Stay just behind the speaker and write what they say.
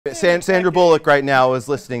Sandra Bullock right now is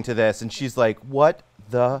listening to this, and she's like, "What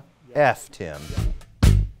the F, Tim?"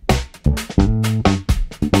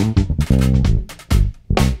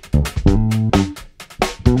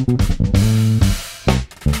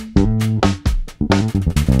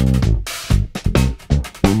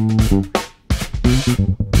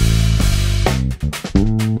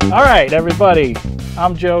 All right, everybody.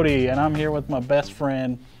 I'm Jody, and I'm here with my best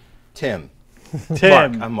friend, Tim. Tim.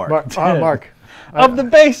 Mark. I'm Mark. Mark. Of the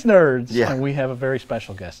Bass Nerds. Yeah. And we have a very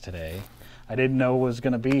special guest today. I didn't know was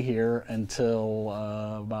going to be here until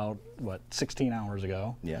about, 16 hours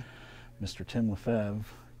ago. Yeah. Mr. Tim Lefebvre,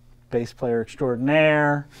 bass player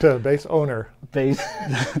extraordinaire. To bass owner. Bass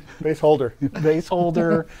holder. bass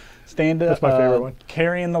holder. Stand-up. That's my favorite one.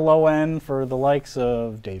 Carrying the low end for the likes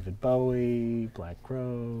of David Bowie, Black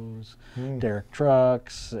Crowes, Derek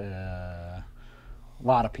Trucks, a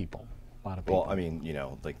lot of people. Well, I mean, you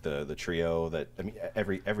know, like the trio that, I mean,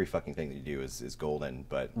 every fucking thing that you do is golden,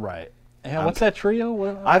 but... Right. Yeah, what's that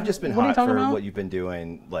trio? I've just been hot for about? what you've been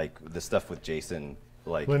doing, like the stuff with Jason,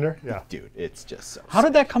 like... Linder? Yeah. Dude, it's just so How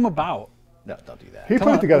did that come about? No, don't do that. He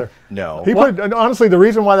put it together. No. He put, and honestly, the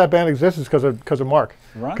reason why that band exists is because of Mark.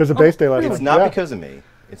 Right. Because of Bass Day last It's night. not because of me.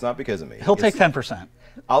 It's not because of me. He'll take 10%.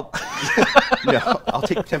 I'll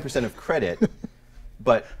take 10% of credit,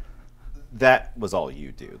 but that was all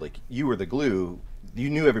you, dude. Like, you were the glue. You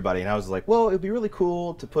knew everybody, and I was like, well, it'd be really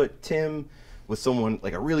cool to put Tim with someone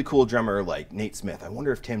like a really cool drummer like Nate Smith. I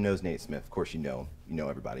wonder if Tim knows Nate Smith. Of course, you know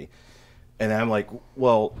everybody. And then I'm like,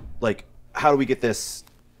 well, like, how do we get this?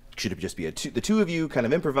 Should it just be the two of you kind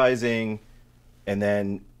of improvising? And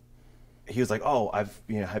then he was like, oh, are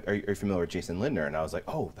you familiar with Jason Lindner? And I was like,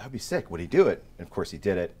 oh, that'd be sick. Would he do it? And of course he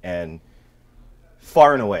did it. And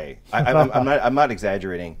far and away, I'm not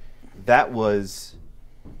exaggerating. That was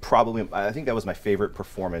probably, I think that was my favorite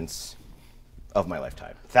performance of my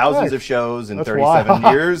lifetime. Thousands of shows in 37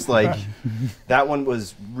 years. Like, that one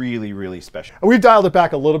was really, really special. We've dialed it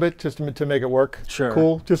back a little bit just to make it work. Sure.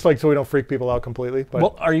 Cool. Just like so we don't freak people out completely. But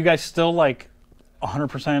Well, are you guys still like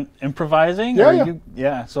 100% improvising? Yeah,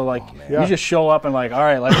 yeah. So like, Yeah. you just show up and like, all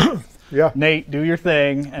right, like, yeah. Nate, do your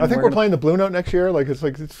thing. And I think we're playing the Blue Note next year. Like it's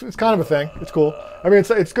kind of a thing. It's cool. I mean,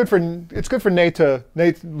 it's good for Nate to.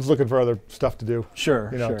 Nate was looking for other stuff to do. Sure.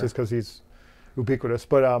 You know, sure. just because he's ubiquitous.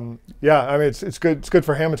 But yeah, I mean, it's good. It's good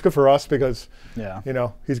for him. It's good for us because you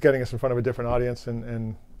know, he's getting us in front of a different audience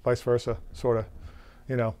and vice versa, sort of.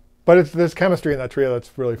 You know. But there's chemistry in that trio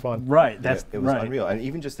that's really fun. Right. It was unreal. And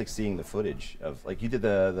even just like seeing the footage of, like, you did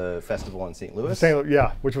the festival in St. Louis.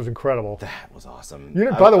 Yeah, which was incredible. That was awesome. You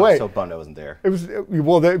know, by the way, I was so bummed I wasn't there. It was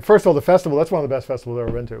first of all, the festival. That's one of the best festivals I've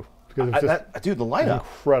ever been to because it was just dude, the lineup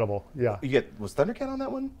incredible. Yeah. Was Thundercat on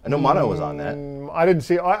that one? I know Mono was on that. I didn't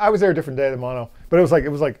see. I was there a different day than Mono, but it was like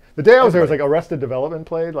the day I was there was like Arrested Development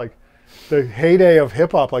played, like the heyday of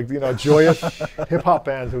hip hop, like, you know, joyous hip hop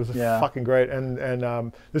bands. It was fucking great.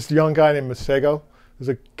 And this young guy named Masego was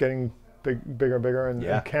like getting bigger and bigger,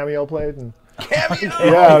 and Cameo played. And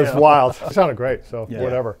Cameo. Yeah, it was wild. It sounded great. So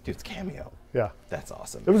whatever. Dude, it's Cameo. Yeah. That's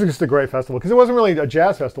awesome. It was just a great festival because it wasn't really a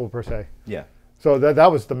jazz festival per se. Yeah. So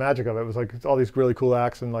that was the magic of it. It was like all these really cool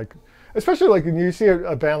acts, and like, especially like when you see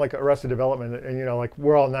a band like Arrested Development, and you know, like,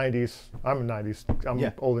 we're all 90s. I'm 90s.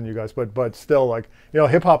 I'm older than you guys, but still, like, you know,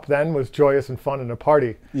 hip hop then was joyous and fun and a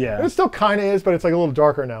party. Yeah. And it still kind of is, but it's like a little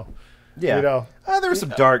darker now. Yeah. You know. There was some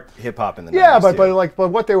dark hip hop in the 90s. Yeah, but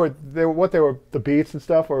what they were the beats and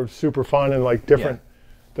stuff were super fun and like different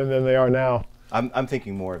than they are now. I'm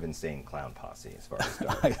thinking more of Insane Clown Posse as far as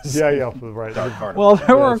dark. Right. Dark Carnival. Well,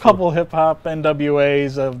 there were a couple hip hop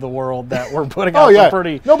NWAs of the world that were putting out some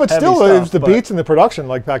pretty no, but heavy still, stuff, it was the beats and the production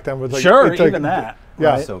like back then was like even that.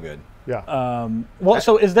 Yeah, so good. Yeah. Well,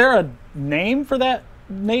 so is there a name for that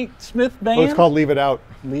Nate Smith band? Well, it's called Leave It Out.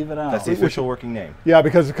 Leave It Out. That's the official working name. Yeah,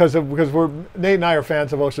 because Nate and I are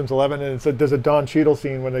fans of Ocean's 11, and there's a Don Cheadle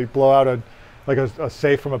scene when they blow out a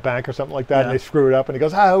safe from a bank or something like that, and they screw it up, and he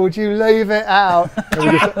goes, "How would you leave it out?"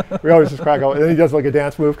 And we always just crack up. And then he does like a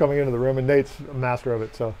dance move coming into the room, and Nate's a master of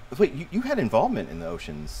it. So wait, you had involvement in the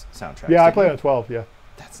Ocean's soundtrack? Yeah, I played on 12. Yeah,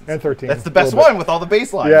 and 13. That's the best one with all the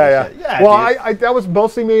bass lines. Yeah. Well, I that was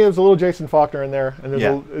mostly me. There was a little Jason Faulkner in there, and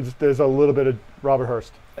there's a little bit of Robert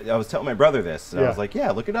Hurst. I was telling my brother this, and I was like,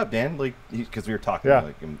 "Yeah, look it up, Dan." Like, because we were talking,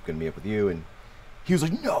 like, I'm gonna meet up with you, and he was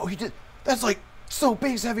like, "No, he did. That's like so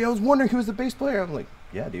bass heavy. I was wondering who was the bass player." I'm like,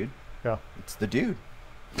 "Yeah, dude. Yeah, it's the dude.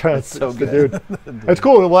 It's so good. The dude. It's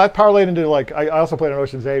cool. Well, that parlayed into like I also played on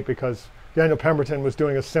Ocean's 8 because Daniel Pemberton was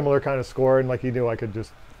doing a similar kind of score, and like he knew I could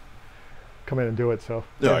just come in and do it. So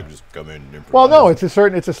yeah, I can just come in and improvise. Well, no, it's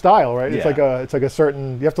a style, right? Yeah. It's like a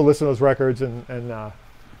certain. You have to listen to those records and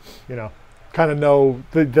you know. kind of know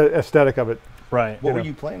the aesthetic of it. Right. What were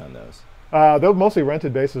you playing on those? They were mostly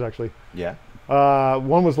rented basses, actually. Yeah.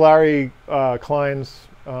 One was Larry Klein's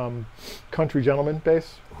Country Gentleman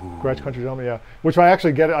bass, Gretsch Country Gentleman, yeah. Which I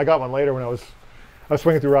actually I got one later when I was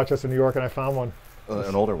swinging through Rochester, New York, and I found one.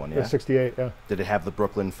 An older one, yeah. It was 68, yeah. Did it have the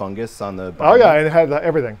Brooklyn fungus on the? Oh yeah, and it had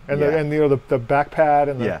everything, and Yeah. the back pad,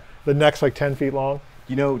 and the neck's like 10 feet long.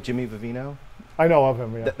 You know Jimmy Vivino? I know of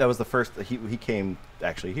him. Yeah. That was the first. He came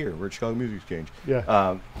actually here. We're at Chicago Music Exchange.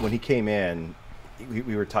 Yeah. When he came in,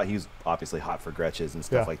 we were taught. He was obviously hot for Gretches and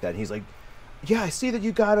stuff Yeah. like that. And he's like, "Yeah, I see that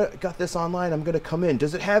you got this online. I'm gonna come in.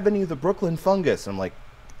 Does it have any of the Brooklyn fungus?" I'm like,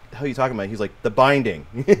 "The hell are you talking about?" He's like, "The binding.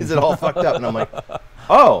 Is it all fucked up?" And I'm like,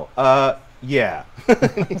 "Oh, yeah."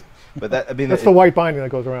 But that's the white binding that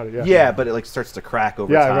goes around it. Yeah. Yeah, but it like starts to crack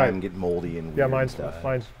over time right. and get moldy and Yeah, weird mine's and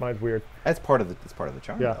stuff. mine's weird. That's part of the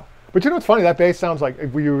charm. Yeah. Though. But you know what's funny? That bass sounds like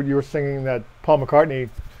if you were singing that Paul McCartney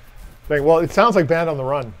thing. Well, it sounds like Band on the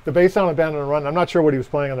Run. The bass sounded Band on the Run. I'm not sure what he was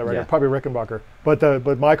playing on the record. Yeah. Probably Rickenbacker.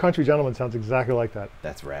 But My Country Gentleman sounds exactly like that.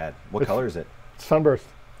 That's rad. What color is it? Sunburst.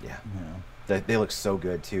 Yeah. They look so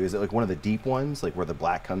good too. Is it like one of the deep ones, like where the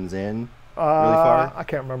black comes in really far? I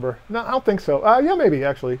can't remember. No, I don't think so. Yeah, maybe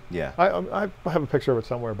actually. Yeah. I have a picture of it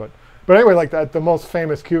somewhere, but anyway, like that, the most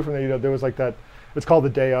famous cue from there was like that. It's called The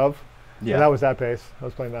Day Of. Yeah. And that was that bass. I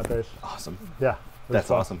was playing that bass. Awesome. Yeah. That's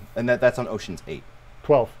fun. awesome. And that's on Ocean's 8.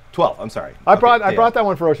 12. 12. I'm sorry. I Okay, brought that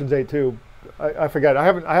one for Ocean's 8 too. I forget.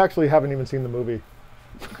 I actually haven't even seen the movie.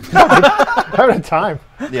 I haven't had time.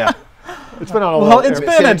 Yeah. It's been on a Well, little. it's been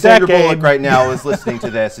a Sandra decade. Bullock right now is listening to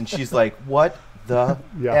this, and she's like, "What the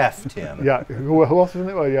f, Tim?" Yeah. Who else is in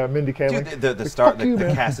it? Oh, yeah, Mindy Kaling. Dude, the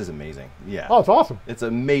man. cast is amazing. Yeah. Oh, it's awesome. It's an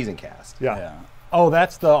amazing cast. Yeah. Oh,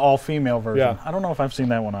 that's the all-female version. Yeah. I don't know if I've seen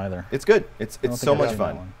that one either. It's good. It's don't so think I've much seen that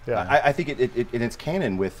fun. one. Yeah. I think it's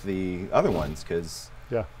canon with the other ones because.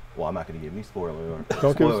 Yeah. Well, I'm not going to give any spoilers. Don't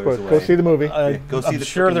give spoilers spoilers. away. Go see the movie. Go see I'm the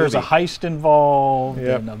sure freaking there's movie. a heist involved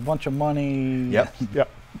Yep. and a bunch of money. Yep. Yep.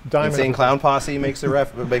 Diamond. Insane Clown Posse makes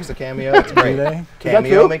a cameo. It's great. Do they?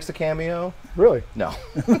 Cameo true? makes a cameo. Really? No.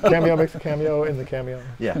 Cameo makes a cameo in the cameo.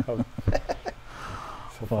 Yeah. Oh.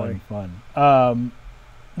 So funny. Fun.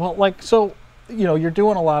 Well, like, so, you know, you're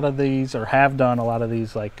doing a lot of these, or have done a lot of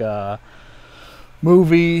these, like,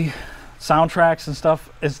 movie soundtracks and stuff.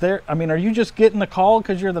 Are you just getting the call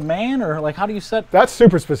because you're the man, or, like, how do you set? That's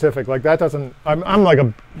super specific. Like that doesn't. I'm like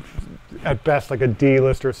at best like a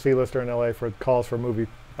D-lister, C-lister in LA for calls for movie.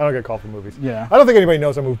 I don't get called for movies. Yeah. I don't think anybody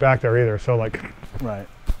knows I moved back there either. So like, Right.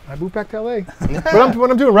 I moved back to LA, but when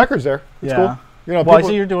I'm doing records there, it's Yeah. cool. You know, Well, I people-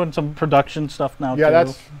 see you're doing some production stuff now, yeah,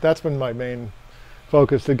 too. that's been my main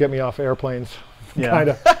focus to get me off airplanes. Yeah. Kind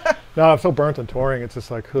of. No, I'm so burnt on touring. It's just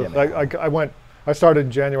like, Yeah, man. I started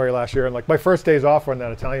in January last year, and like my first days off were on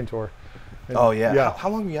that Italian tour. And, Oh yeah. Yeah. How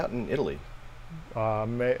long were you out in Italy?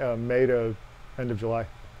 May to end of July.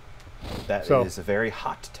 That So- is a very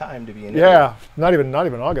hot time to be in Italy. Yeah, not even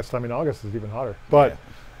August. I mean, August is even hotter. But Yeah.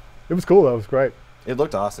 it was cool. Though. It was great. It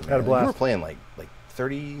looked awesome. Had a Man. You were blast. playing like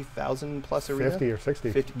 30,000 plus arena. 50 or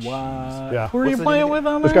 60. 50. Wow. Yeah. Who are What's you the playing name with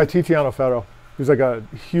on This there? guy Tiziano Ferro, who's like a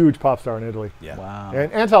huge pop star in Italy Yeah. Wow.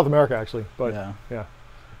 and South America actually. But Yeah. yeah,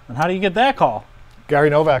 And how do you get that call? Gary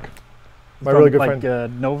Novak, my From, really good like,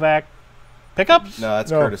 friend. Novak pickups? No, that's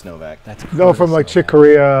No. Curtis Novak. That's No, from like Chick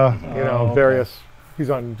Corea, you know, okay. various. He's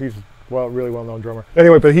really well known drummer.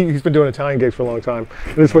 Anyway, but he's been doing Italian gigs for a long time.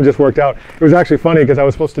 And this one just worked out. It was actually funny because I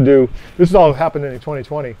was supposed to do. This has all happened in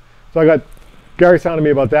 2020. So I got Gary sounded me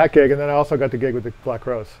about that gig, and then I also got the gig with the Black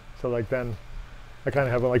Crows. So like then, I kind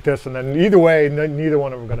of have it like this, and then either way, neither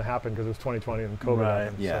one of them were going to happen because it was 2020 and COVID Right.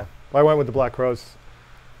 happened. Yeah. So I went with the Black Crows,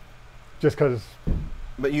 just because.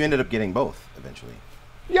 But you ended up getting both eventually.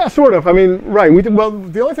 Yeah, sort of. I mean, right. We did well.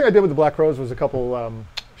 The only thing I did with the Black Crows was a couple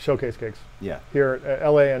showcase gigs Yeah. here at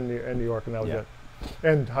LA and New York, and that was Yeah. it.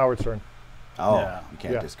 And Howard Stern. Oh, Yeah. you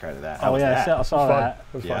can't Yeah. discredit that. Oh, How was yeah, that? I saw It was fun. that.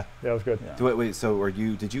 It was Yeah. fun. Yeah, it was good. Yeah. Wait, so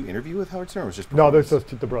did you interview with Howard Stern or was it just No, performance? there's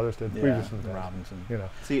just the brothers did. We Yeah, just in the band, Robinson. you know.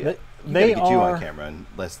 See, They- you they gotta get you are- on camera and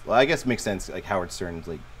less. Well, I guess it makes sense. Like Howard Stern's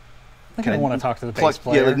like. I think I want to talk to the bass Pluck,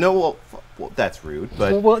 player. yeah, like no, well, that's rude.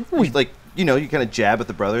 But Well, we- like you kind of jab at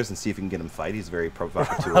the brothers and see if you can get them to fight. He's very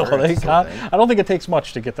provocateur. Well, they It's the can't- whole thing. I don't think it takes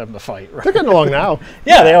much to get them to fight, right? They're getting along now.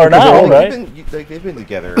 Yeah, they are Because now, they're older. right? They've been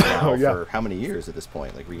together now Oh, yeah. for how many years at this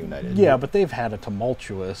point? Like reunited. Yeah, but they've had a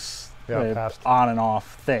tumultuous past. on and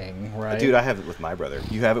off thing, right? Dude, I have it with my brother.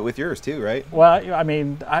 You have it with yours too, right? Well, I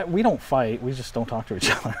mean, we don't fight. We just don't talk to each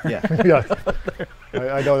other. Yeah.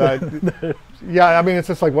 Yeah, I know that. Yeah, I mean, it's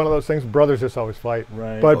just like one of those things. Brothers just always fight.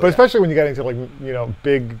 Right. But Oh, yeah. especially when you get into like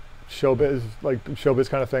big showbiz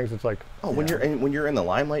kind of things. It's like when you're in the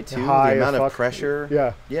limelight too, high the as amount of fuck. pressure.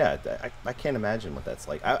 Yeah. I can't imagine what that's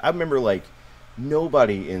like. I remember like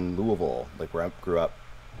nobody in Louisville, like where I grew up,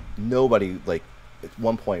 nobody like at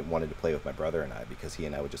one point wanted to play with my brother and I because he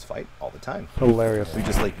and I would just fight all the time. Hilarious. We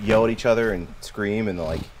just like yell at each other and scream, and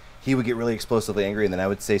like he would get really explosively angry, and then I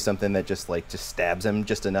would say something that just stabs him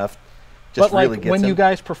just enough. Just but like really gets when him. you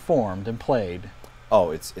guys performed and played,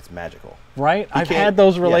 oh, it's magical. right? I've can't- had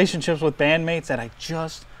those yeah. relationships with bandmates that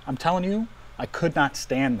I'm telling you, I could not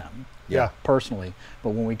stand them. Yeah. Personally. But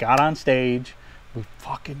when we got on stage, we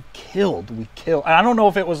fucking killed. We killed. And I don't know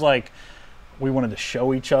if it was like we wanted to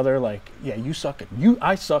show each other, like, yeah, you suck and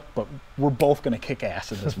I suck, but we're both going to kick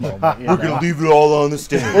ass in this moment. you We're know? gonna leave it all on the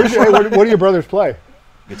stage. What do your brothers play?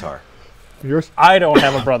 Guitar. Yours? I don't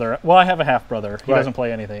have a brother. Well, I have a half brother. He Right. doesn't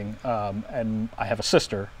play anything. And I have a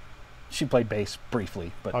sister. She played bass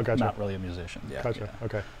briefly, but Oh, gotcha. not really a musician. Yeah. Gotcha.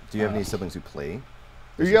 Okay. Do you have any siblings who play?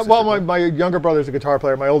 Yeah, well, my younger brother's a guitar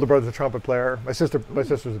player. My older brother's a trumpet player. My sister's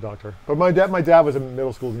a doctor. But my dad was a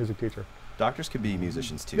middle school music teacher. Doctors can be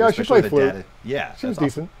musicians too. Yeah, she especially played the flute. dad. Yeah, She was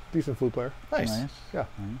that's decent flute player. awesome. Nice. Nice. Yeah.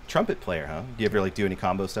 Trumpet player, huh? Do you ever do any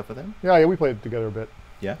combo stuff with him? Yeah, we played together a bit.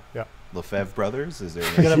 Yeah. Yeah. Lefebvre brothers? Is there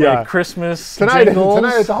Gonna Yeah. make Christmas Tonight jingles.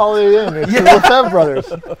 at the Holiday Inn. It's the Lefebvre brothers.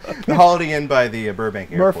 the Holiday Inn by the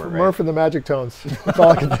Burbank Airport, right? Murph and the Magic Tones. That's all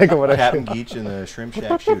I can think of what I Captain said. Geach and the Shrimp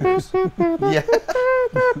Shack Shooters. Yeah.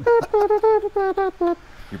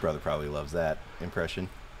 Your brother probably loves that impression.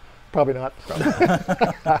 Probably not.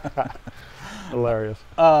 Hilarious.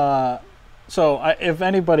 So if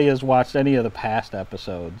anybody has watched any of the past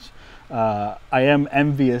episodes, I am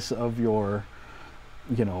envious of your,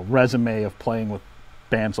 resume of playing with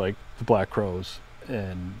bands like the Black Crows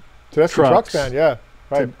and So that's the Trucks band, yeah.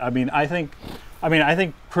 Right. I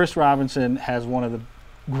think Chris Robinson has one of the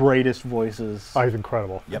greatest voices. Oh, he's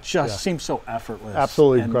incredible. Yep. Just seems so effortless.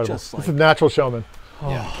 Absolutely and incredible. just, He's a natural showman.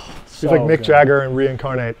 Yeah. He's like Mick Jagger and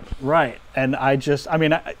reincarnate. Right. And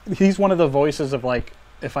he's one of the voices of like,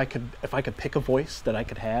 if I could pick a voice that I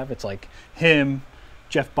could have, it's like him,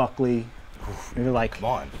 Jeff Buckley, maybe like Come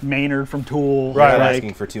on. Maynard from Tool. Right. Not Like,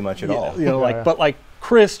 asking for too much at all. Yeah. But like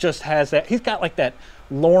Chris just has that. He's got like that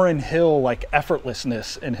Lauryn Hill like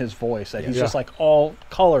effortlessness in his voice that he's Yeah. just like all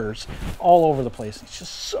colors all over the place. He's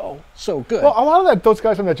just so good. Well, a lot of those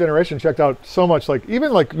guys from that generation checked out so much. Like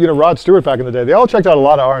even Rod Stewart back in the day, they all checked out a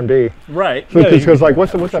lot of R&B. right. Because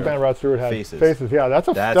what's that band Rod Stewart had? Faces. Yeah, that's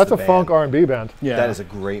That's a the funk band. R&B band. Yeah. That is a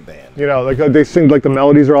great band. Like they sing like the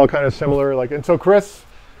melodies are all kind of similar. Like and so Chris,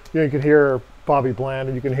 you can hear Bobby Bland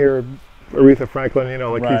and you can hear Aretha Franklin.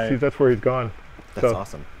 Right. That's where he's gone. That's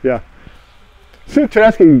awesome. Yeah. Sue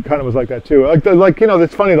Tedeschi kind of was like that too.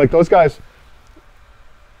 It's funny. Like those guys,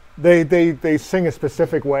 they sing a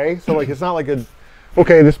specific way. So like it's not like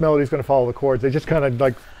this melody's going to follow the chords. They just kind of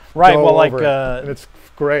like Right. go Well, like over it. And it's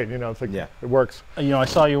great. It's like Yeah. it works. I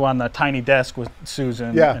saw you on the tiny desk with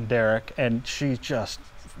Susan Yeah. and Derek, and she just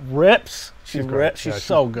rips. She's great. She's Yeah,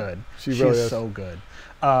 so good. She She's really is. so good.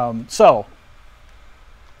 So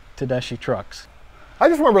Tedeschi Trucks. I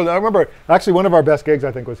remember actually one of our best gigs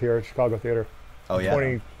I think was here at Chicago Theater. Oh, yeah.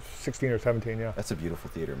 2016 or 17. Yeah. That's a beautiful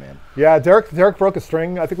theater, man. Yeah. Derek broke a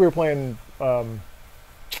string. I think we were playing.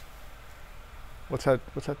 What's that?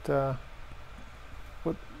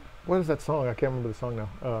 What is that song? I can't remember the song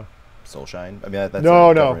now. Soulshine? I mean, that's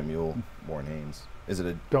No, a no. Government Mule, Warren Haynes. Is it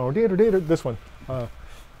a... Don't this one.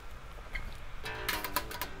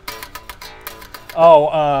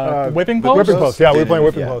 Whipping Post? Whipping Post. Yeah, we were playing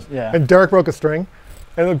Whipping Yeah. Post. Yeah. And Derek broke a string.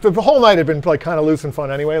 And the whole night had been like kind of loose and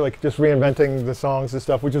fun anyway, like just reinventing the songs and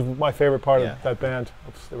stuff, which is my favorite part Yeah. of that band.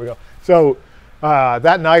 Oops, there we go. So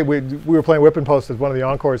that night we were playing Whipping Post as one of the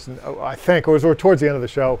encores, and I think it was towards the end of the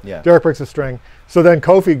show. Yeah. Derek breaks a string. So then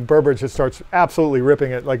Kofi Burbridge just starts absolutely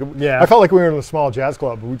ripping it. Like Yeah. I felt like we were in a small jazz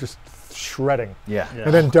club. We were just shredding. Yeah. Yeah.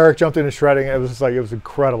 And then Derek jumped in and shredding. It was just like it was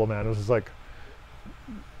incredible, man. It was just like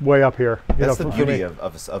way up here. That's the for beauty me.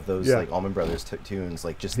 of those Yeah. like Allman Brothers tunes,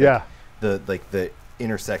 like just Yeah. the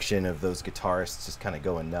intersection of those guitarists just kind of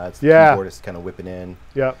going nuts. The Yeah. keyboardists kind of whipping in.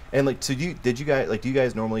 Yeah. And like, so do you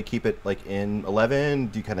guys normally keep it like in 11?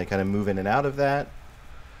 Do you kind of move in and out of that?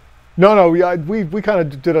 No, we kind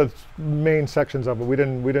of did a main sections of it. We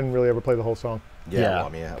didn't really ever play the whole song. Yeah. Yeah. Well, I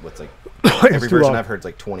mean, what's like It's every too version long. I've heard is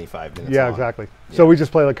like 25 minutes. Yeah, long. exactly. Yeah. So we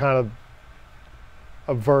just play like kind of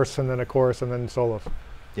a verse and then a chorus and then solos.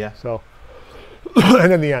 Yeah. So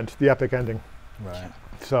and then the end, the epic ending. Right.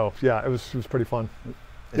 So yeah, it was pretty fun.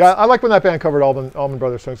 Yeah, I like when that band covered Allman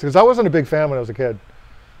Brothers songs because I wasn't a big fan when I was a kid.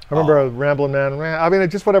 I remember Ramblin' Man. I mean,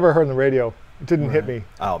 just whatever I heard on the radio. It didn't hit me.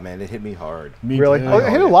 Oh man, it hit me hard. Me Really? too. Oh, it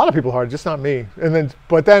hit a lot of people hard, just not me.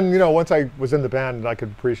 But then, once I was in the band, I could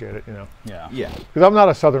appreciate it, Yeah. Yeah. Because I'm not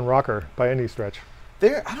a Southern rocker by any stretch.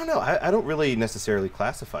 I don't know. I don't really necessarily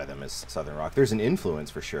classify them as Southern rock. There's an influence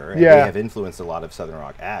for sure. And Yeah. They have influenced a lot of Southern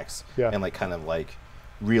rock acts. Yeah. And kind of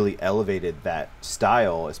really elevated that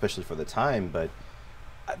style, especially for the time. But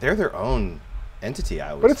they're their own entity, I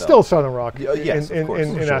always But it's felt. still Southern rock Yes, of course.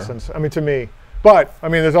 in Sure. essence. I mean, to me. But,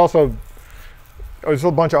 there's also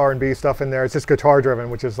a bunch of R&B stuff in there. It's just guitar driven,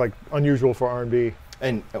 which is unusual for R&B.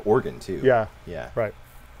 And organ too. Yeah. Yeah. Right.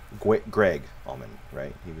 Greg Allman,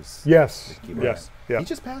 right? He was Yes. the keyboardist. Yes. Yeah. He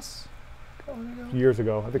just passed a while ago? Years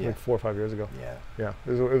ago. I think Yeah. 4 or 5 years ago. Yeah.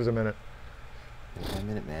 Yeah. It was a minute. Been a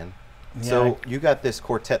minute, man. Yeah, So you got this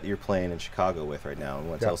quartet that you're playing in Chicago with right now. And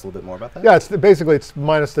want to tell us a little bit more about that? Yeah, it's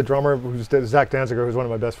minus the drummer, who's Zach Danziger, who's one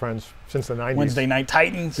of my best friends since the 90s. Wednesday Night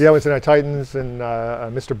Titans. Yeah, Wednesday Night Titans and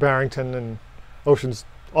Mr. Barrington and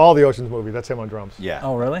all the Oceans movie. That's him on drums. Yeah.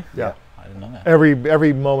 Oh, really? Yeah. I didn't know that.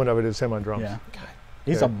 Every moment of it is him on drums. Yeah. God.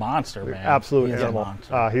 He's Yeah. a monster, man. Absolute He is a animal.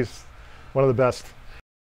 monster. He's one of the best.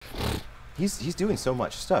 He's doing so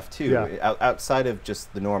much stuff too. Yeah. Outside of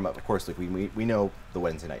just the norm. Of course, we know the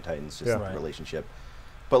Wednesday Night Titans, just Yeah. the Right. relationship.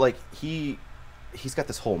 But he's got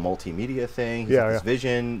this whole multimedia thing. He's Yeah, got this yeah.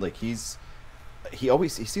 vision. He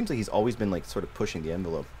seems like he's always been sort of pushing the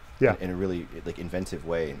envelope. Yeah. In a really inventive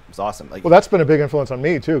way. It was awesome. Well, that's been a big influence on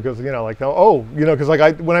me too, because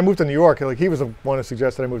because when I moved to New York, he was the one who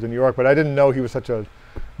suggested I move to New York, but I didn't know he was such a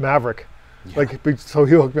maverick. Yeah. So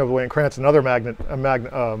he hooked me up with Wayne Krantz, another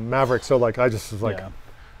maverick. So I just was Yeah.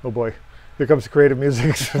 oh boy, here comes creative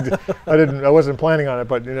music. I wasn't planning on it,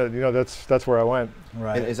 but that's where I went.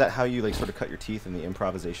 Right. And is that how you sort of cut your teeth in the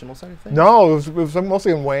improvisational side of things? No, it was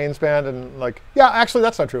mostly in Wayne's band and actually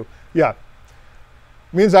that's not true. Yeah.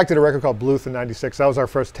 Me and Zach did a record called Bluth in '96. That was our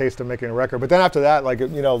first taste of making a record. But then after that, the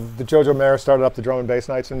JoJo Mayer started up the drum and bass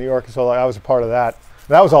nights in New York, so I was a part of that.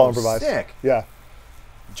 That was all improvised. Sick. Yeah.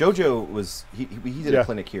 JoJo was he did Yeah. a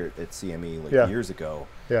clinic here at CME Yeah. years ago.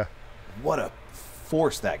 Yeah. What a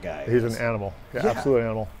force that guy He's is. an animal. Yeah, Yeah. absolute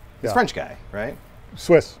animal. He's Yeah. a French guy, right?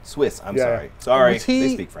 Swiss. Swiss. I'm Yeah, sorry. yeah. Sorry, Was he-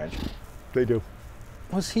 they speak French. They do.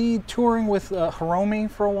 Was he touring with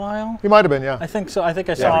Hiromi for a while? He might have been, yeah. I think so. I think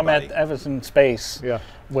I saw him at Everybody. Everson Space Yeah.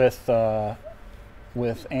 with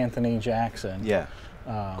Anthony Jackson. Yeah.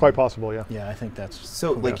 Quite possible, yeah. Yeah, I think that's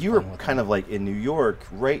So who has you were fun with kind him. of in New York,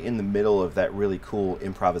 right in the middle of that really cool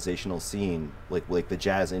improvisational scene, like the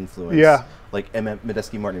jazz influence. Yeah. Like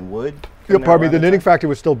Medeski Martin Wood. Yeah, pardon me. The Knitting Factory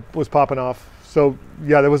was popping off. So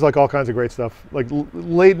yeah, there was all kinds of great stuff.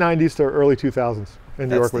 Late '90s to early 2000s in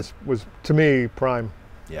New That's York was to me prime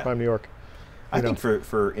Yeah. New York. I you know. think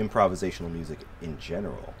for improvisational music in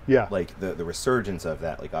general, Yeah. the resurgence of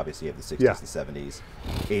that, obviously you have the 60s Yeah. and 70s,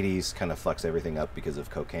 80s kind of fucks everything up because of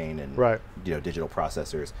cocaine and Right. digital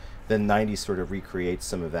processors. Then 90s sort of recreates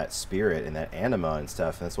some of that spirit and that anima and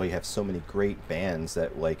stuff, and that's why you have so many great bands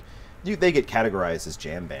that they get categorized as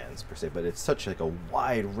jam bands per se, but it's such a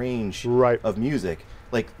wide range Right. of music.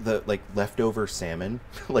 The Leftover Salmon,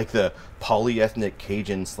 the polyethnic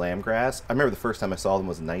Cajun Slamgrass. I remember the first time I saw them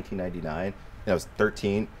was in 1999. And I was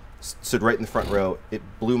 13, stood right in the front row. It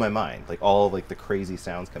blew my mind, all of the crazy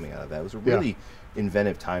sounds coming out of that. It was a really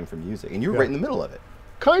inventive time for music, and you were right in the middle of it.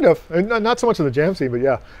 Kind of, and not so much of the jam scene, but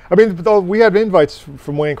yeah. I mean, though we had invites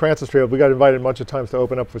from Wayne Krantz's trio. We got invited a bunch of times to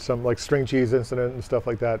open up for some String Cheese Incident and stuff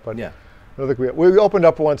like that. But Yeah. I don't think we opened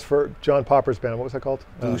up once for John Popper's band. What was that called?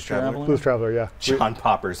 Blues Traveler. Blues Traveler, yeah. John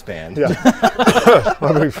Popper's band. Yeah.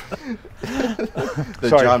 The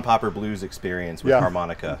Sorry. John Popper blues experience with Yeah.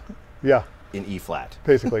 harmonica Yeah, in E flat.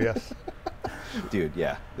 basically, yes. Dude,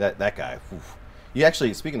 yeah, that guy. Oof. You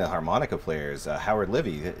actually, speaking of harmonica players, Howard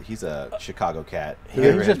Livy, he's a Chicago cat. Have you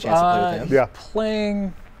ever had a chance to play with him? Yeah.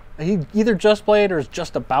 playing. He either just played or is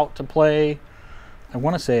just about to play. I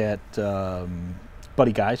want to say at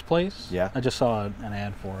Buddy Guy's place. Yeah. I just saw an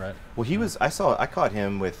ad for it. Well, I caught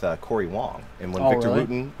him with Corey Wong, and when Oh, Victor really?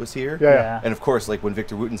 Wooten was here. Yeah. And of course, when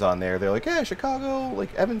Victor Wooten's on there, they're like, "Hey, Chicago,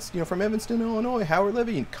 from Evanston, Illinois, Howard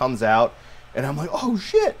Livy," and comes out, and I'm like, "Oh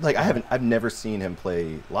shit!" I've never seen him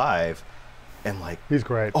play live, and He's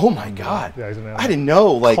great. oh my god, Yeah, he's an animal. I didn't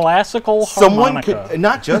know Classical someone harmonica. could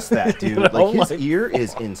not just that dude. His like- ear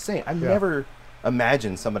is insane. I've Yeah. never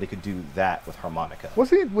imagined somebody could do that with harmonica. Was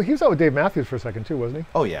he? Well, he was out with Dave Matthews for a second too, wasn't he?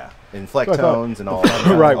 Oh yeah, and flex So I thought- tones and all,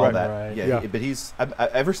 Right, all right, that. right. Yeah, Yeah.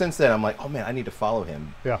 but ever since then, I'm like, oh man, I need to follow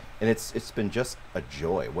him. Yeah. And it's been just a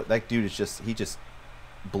joy. What that dude is he just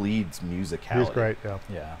bleeds musicality. He's great. Yeah.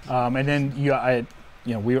 Yeah. And then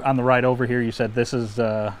we were on the ride over here. You said this is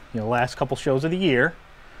last couple shows of the year.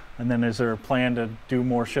 And then is there a plan to do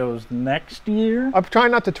more shows next year? I'm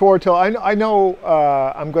trying not to tour till I know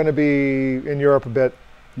I'm going to be in Europe a bit.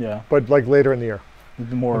 Yeah. But like later in the year.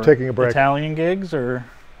 More I'm taking a break. Italian gigs or?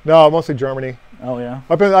 No, mostly Germany. Oh yeah.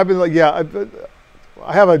 I've been like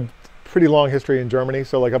I have a pretty long history in Germany,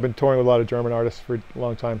 so like I've been touring with a lot of German artists for a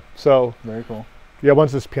long time. So very cool. Yeah,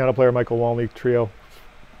 once this piano player Michael Walney trio,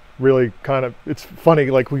 really kind of it's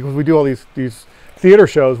funny like we do all these theater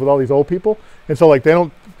shows with all these old people, and so like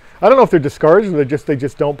I don't know if they're discouraged or they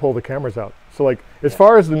just don't pull the cameras out. So like as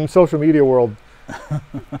far as the social media world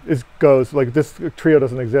goes, like this trio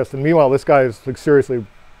doesn't exist, and meanwhile this guy is like seriously,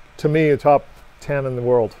 to me, a top 10 in the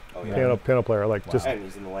world. Oh, yeah. Piano player, like just. And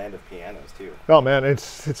he's in the land of pianos too. Oh man,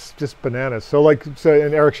 it's just bananas. So like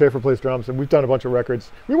and Eric Schaefer plays drums, and we've done a bunch of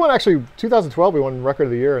records. We won actually 2012. We won Record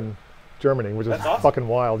of the Year in Germany, which is awesome. Fucking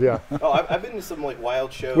wild. Yeah. Oh, I've been to some like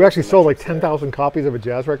wild shows. We actually sold like 10,000 copies of a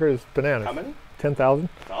jazz record. It's bananas. How many? 10,000.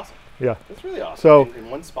 That's awesome. Yeah. That's really awesome. So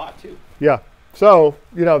in one spot too. Yeah. So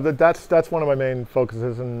that's one of my main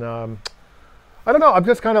focuses, and I don't know. I'm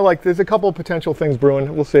just kind of like there's a couple of potential things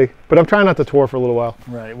brewing. We'll see, but I'm trying not to tour for a little while.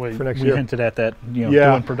 Right. Well, for next year. Hinted at that.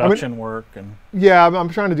 Doing production work and. Yeah, I'm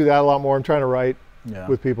trying to do that a lot more. I'm trying to write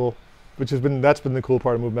with people, which that's been the cool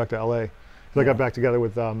part of moving back to LA. I got back together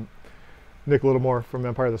with Nick Littlemore from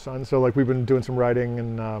Empire of the Sun. So like we've been doing some writing,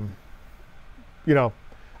 and I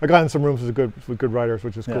got in some rooms with good writers,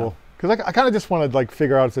 which is cool. Because I kind of just want to like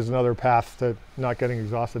figure out if there's another path to not getting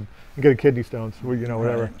exhausted and getting kidney stones,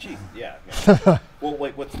 whatever. Right. Jeez, yeah. Well,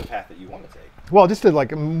 like, what's the path that you want to take? Well, just to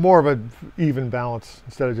like more of an even balance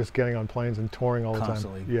instead of just getting on planes and touring all the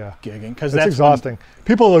constantly time. Yeah, gigging because that's exhausting.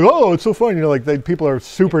 People are like, oh, it's so fun. People are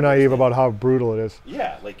super naive about how brutal it is.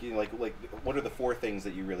 Yeah, like what are the 4 things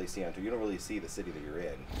that you really see on tour? You don't really see the city that you're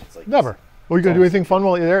in. It's like never. Well, you gonna do anything fun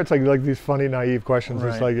while you're there? It's like these funny, naive questions.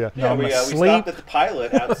 Right. It's like we stopped at the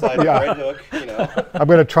Pilot outside of Red Hook. I'm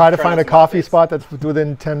gonna try to find a coffee spot that's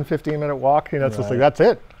within 10, 15-minute walk. It's just like that's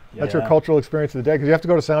it. That's your cultural experience of the day, because you have to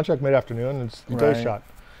go to sound check mid-afternoon and it's the day shot,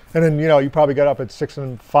 and then you probably get up at 6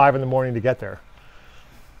 and 5 in the morning to get there.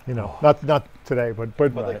 Not today, but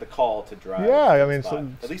like the call to drive. Yeah, I mean it's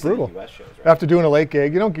it's brutal. brutal. US shows, right? After doing a late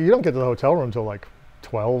gig, you don't get to the hotel room until like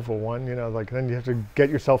 12 or 1. Then you have to get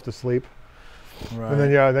yourself to sleep. Right. And then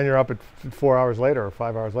you're up at 4 hours later or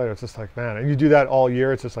 5 hours later. It's just like, man, and you do that all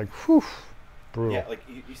year. It's just like, whew, brutal. Yeah, like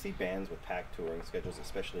you see bands with packed touring schedules,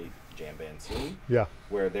 especially jam band scene. Yeah.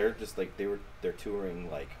 Where they're just like they're touring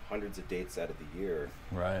like hundreds of dates out of the year.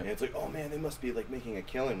 Right. And it's like, oh man, they must be like making a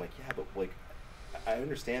killing. Like, yeah, but like I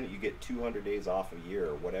understand that you get 200 days off a year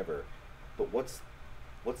or whatever, but what's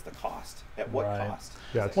the cost? At what cost?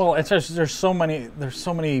 Yeah. Well, there's so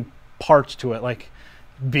many parts to it. Like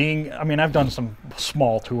I've done some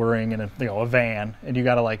small touring in a van, and you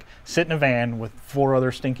got to like sit in a van with 4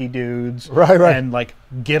 other stinky dudes, right, and like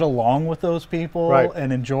get along with those people, right,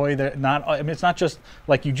 and enjoy their. It's not just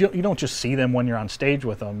like you don't just see them when you're on stage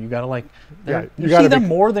with them. You got to like you see them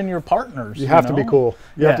more than your partners. You have to be cool.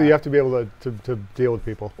 You have to be able to deal with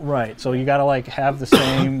people. Right. So you got to like have the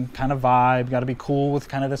same kind of vibe. Got to be cool with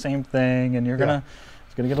kind of the same thing, and you're gonna.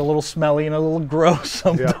 It's going to get a little smelly and a little gross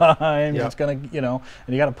sometimes. Yeah. It's going to, and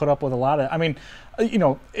you got to put up with a lot of,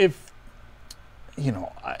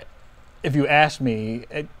 if you ask me,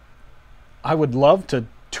 I would love to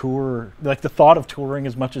tour, like the thought of touring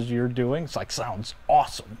as much as you're doing, it's like, sounds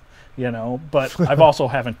awesome, but I've also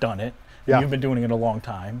haven't done it. Yeah. You've been doing it a long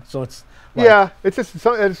time. So it's like, it's just,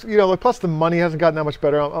 plus the money hasn't gotten that much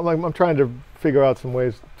better. I'm trying to figure out some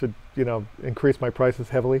ways to, increase my prices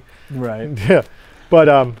heavily. Right. Yeah. But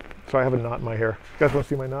so I have a knot in my hair. You guys want to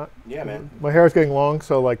see my knot? Yeah, man. My hair is getting long,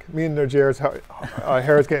 so like me and Najer's hair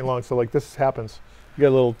is getting long, so like this happens. You get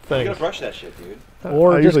a little thing. You gotta brush that shit, dude.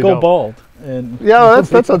 Or just go bald. And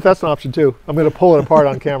that's an option too. I'm gonna pull it apart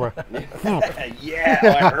on camera. Yeah,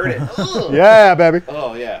 I heard it. Ugh. Yeah, baby.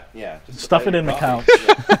 Oh yeah. Just stuff it in the couch.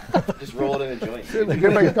 Just roll it in a joint.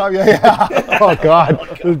 Yeah. Oh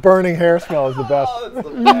God, this burning hair smell is the best.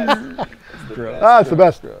 Oh, that's the best.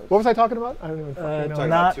 It's the best. What was I talking about? I don't even fucking know.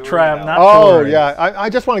 Not touring. Yeah. I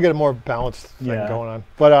just want to get a more balanced thing going on.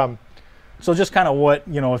 But so just kind of what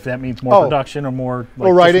if that means more production or more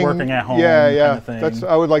like writing, just working at home. Yeah. Kind of thing.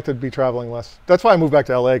 I would like to be traveling less. That's why I moved back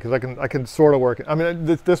to LA, because I can sort of work. I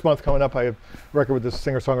mean, this month coming up, I have a record with this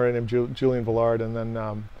singer-songwriter named Julian Villard, and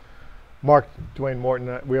then Mark Dwayne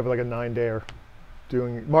Morton. We have like a 9-dayer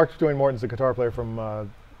Mark Dwayne Morton's the guitar player from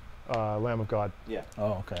Lamb of God. Yeah.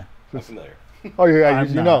 Oh, okay. I'm familiar. Oh yeah, I'm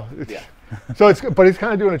you not. know. Yeah. So but he's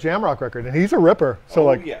kind of doing a jam rock record, and he's a ripper. So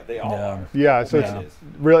like, yeah, they all Yeah. are. yeah. So Yeah.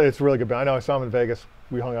 it's a really good band. I know I saw him in Vegas.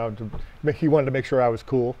 We hung out. He wanted to make sure I was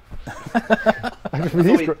cool.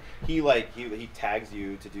 So he tags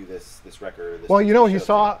you to do this record. This Well, you know, he show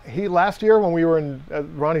saw thing. last year when we were in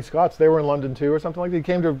Ronnie Scott's. They were in London too, or something like that. He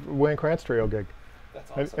came to Wayne Krantz Trio gig, That's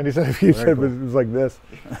and, awesome. and he said cool. it was like this.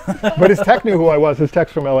 But his tech knew who I was. His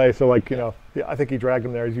tech's from LA, so like, you know, I think he dragged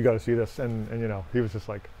him there. You got to see this, and you know, he was just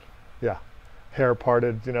like, yeah, hair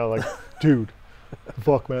parted, you know, like, dude,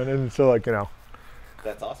 fuck man, and so like, you know.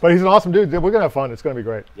 That's awesome. But he's an awesome dude. We're gonna have fun. It's gonna be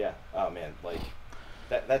great. Yeah. Oh man, like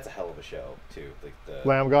that's a hell of a show too. Like the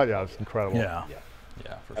Lamb God, yeah, it's incredible. Yeah. Yeah.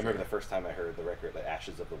 Yeah. For I remember the first time I heard the record, the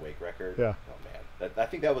Ashes of the Wake record. Yeah. Oh man, I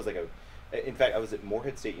think that was like in fact, I was at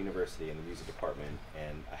Morehead State University in the music department,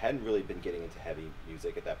 and I hadn't really been getting into heavy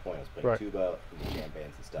music at that point. I was playing Right. tuba in the jam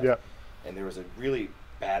bands and stuff. Yeah. And there was a really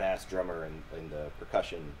badass drummer in the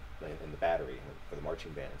percussion in the battery for the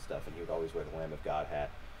marching band and stuff, and he would always wear the Lamb of God hat.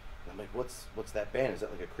 And I'm like, what's that band? Is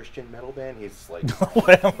that like a Christian metal band? He's like, No.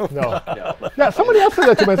 no. Yeah, somebody else said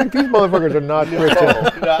that to me. I think these motherfuckers are not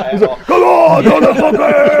Christian. Not at all. Come on,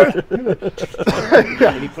 motherfucker!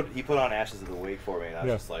 And he put on Ashes of the Wake for me, and I was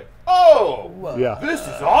Yeah. just like, oh, Yeah. this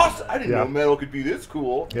is awesome! I didn't Yeah. know metal could be this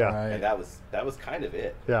cool. Yeah. Right. And that was kind of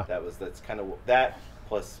it. Yeah. That's kind of that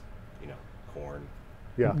plus, Korn.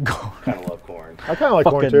 Yeah. Kind of love Korn. I kind of like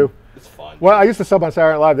Korn Fucking- too. It's fun. Well, I used to sub on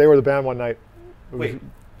Saturday Night Live. They were the band one night. It was- Wait,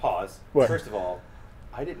 pause. What? First of all,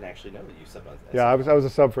 I didn't actually know that you subbed on. Yeah, I was a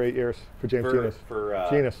sub for 8 years for James for, Genus. for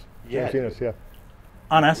Genus. yeah, James Genus, dude. yeah.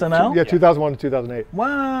 On SNL? Yeah, 2001 to 2008. What?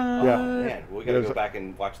 Yeah. Man, we gotta There's go a- back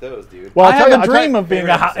and watch those, dude. Well, I I'll tell have you, a I'll tell dream you- of being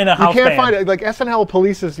favorite in a You house can't band. find it. Like SNL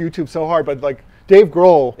polices YouTube so hard, but like Dave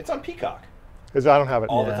Grohl, It's on Peacock. because I don't have it.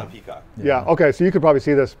 All of Yeah. it's on Peacock. Yeah. Okay. So you could probably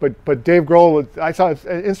see this, but Dave Grohl. I saw an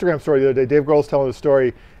Instagram story the other day. Dave Grohl's telling the story.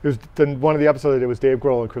 It was one of the episodes. It was Dave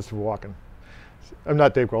Grohl and Christopher Walken. I'm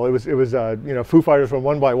not Dave Grohl. It was Foo Fighters when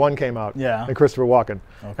One by One came out. Yeah. And Christopher Walken.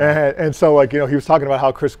 Okay. And so like he was talking about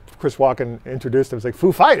how Chris Walken introduced him. It's like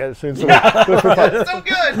Foo Fighters. And so, It's so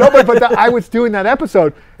good. no, but I was doing that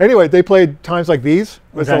episode. Anyway, they played Times Like These.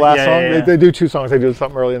 Was Okay, the last yeah, song. yeah, yeah. They do 2 songs. They do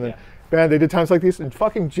something early and then Yeah. band. They did Times Like These, and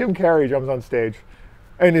fucking Jim Carrey jumps on stage,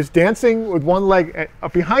 and is dancing with one leg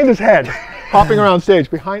behind his head, hopping around stage.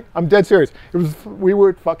 I'm dead serious. We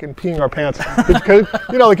were fucking peeing our pants because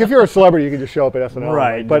like if you're a celebrity, you can just show up at SNL.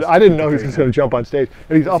 Right, But just I didn't know he was just going to jump on stage,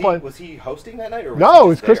 and he's up on. Was he hosting that night? Or was No, he it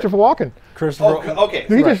was just there? Christopher Walken. Christopher. Oh, okay.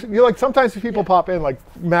 He just like sometimes people pop in, like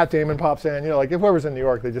Matt Damon pops in, like if whoever's in New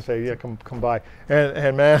York, they just say, yeah, come by,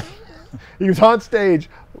 and man, he was on stage,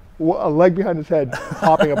 a leg behind his head,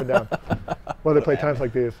 hopping up and down while they play Times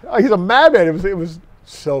Like These. He's a madman. It was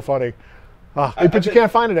so funny. But you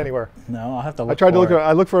can't find it anywhere. No, I'll have to look I tried to for look. it.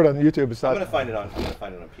 I looked for it on YouTube. It's I'm not. gonna find it on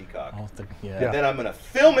Peacock. I'll have to- Yeah. And then I'm gonna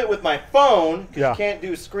film it with my phone because Yeah. you can't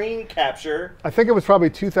do screen capture. I think it was probably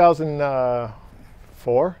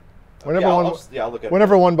 2004. Whenever Yeah, one, I'll look at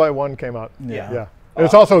whenever One by One came out. Yeah. Yeah. And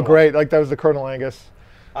it's also great. Like that was the Colonel Angus.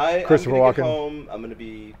 I'm Christopher gonna get Walken. home. I'm gonna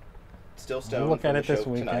be still stoned look from at the it this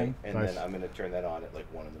show tonight, weekend. and Nice. then I'm gonna turn that on at like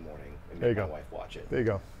 1 in the morning and There make you my go. wife watch it. There you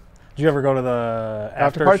go. Did you ever go to the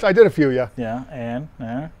After parties, I did a few. Yeah. Yeah, and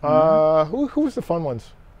Who was the fun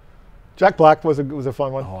ones? Jack Black was a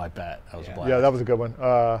fun one. oh, I bet that was a Yeah. blast. Yeah, that was a good one.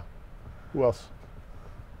 Who else?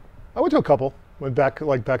 I went to a couple when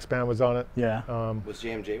Beck's band was on it. Yeah. Was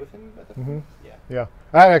JMJ with him at that Mm-hmm. point? Yeah. Yeah,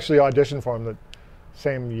 I actually auditioned for him the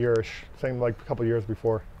same year-ish, like a couple years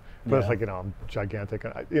before. But it's Yeah. like I'm gigantic.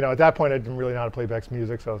 And at that point I didn't really know how to play Beck's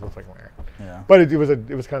music, so I was just like, meh. Yeah. But it was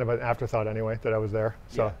kind of an afterthought anyway that I was there.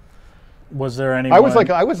 So Yeah. Was there anyone? I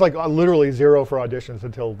was like literally 0 for auditions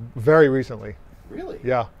until very recently. Really?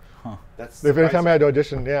 Yeah. That's If anytime I surprising. had to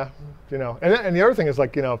audition, yeah, And the other thing is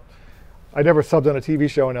like, I never subbed on a TV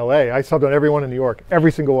show in LA. I subbed on everyone in New York,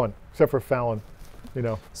 every single one, except for Fallon,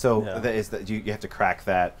 So Yeah. that you have to crack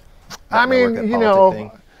that. I mean, network and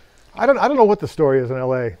politic thing? I don't know what the story is in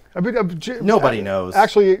LA. I mean, Nobody knows.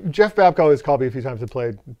 Actually, Jeff Babko has called me a few times to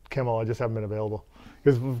play Kimmel. I just haven't been available.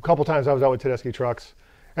 Because a couple times I was out with Tedeschi Trucks.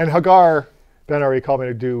 And Hagar Ben already called me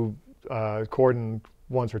to do Corden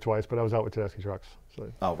once or twice, but I was out with Tedeschi Trucks. So.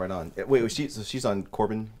 Oh, right on. Wait, so she's on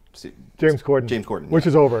Corbin? James Corden. James Corden, Which yeah.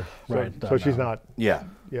 is over. So, Right, so she's no. not. Yeah.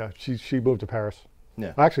 Yeah, she moved to Paris.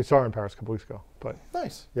 Yeah. I actually saw her in Paris a couple weeks ago. But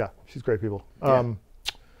Nice. yeah, she's great people. Yeah.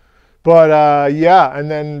 Yeah, and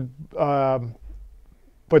then,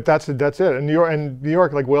 but that's it. And New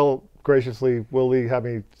York, like Will Lee had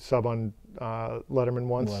me sub on Letterman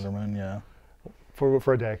once Letterman, yeah.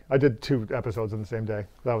 for a day. I did 2 episodes in the same day.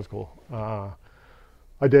 That was cool.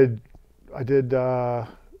 I did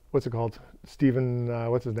what's it called? Stephen,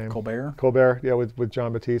 what's his name? Colbert. Colbert, yeah, with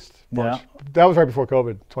John Batiste. Yeah. That was right before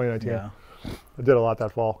COVID, 2019. Yeah. I did a lot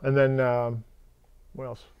that fall. And then, what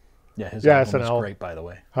else? Yeah, his Yeah, album SNL. is great, by the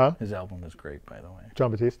way. Huh? His album is great, by the way. John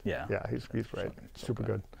Batiste? Yeah. Yeah, he's great. So Super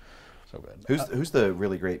good. So good. Who's the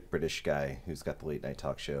really great British guy who's got the late night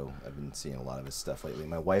talk show? I've been seeing a lot of his stuff lately.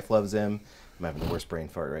 My wife loves him. I'm having the worst brain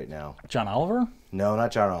fart right now. John Oliver? No,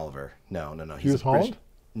 not John Oliver. No. He's Jules a British- Holland?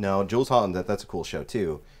 No, Jules Holland. That's a cool show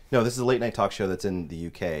too. No, this is a late night talk show that's in the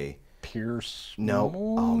UK. Pierce. No,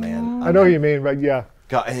 oh man, I know who you mean, but yeah.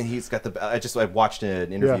 God, and he's got the. I watched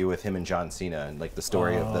an interview with him and John Cena and like the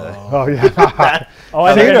story of the. Oh, yeah. Oh,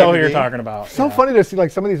 I Cena, think I know who you're me? talking about. So Yeah. funny to see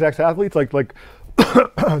like some of these ex-athletes, like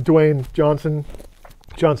Dwayne Johnson,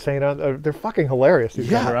 John Cena. They're fucking hilarious. These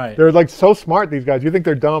Yeah. guys. Right. They're like so smart. These guys. You think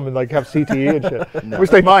they're dumb and like have CTE and shit. Which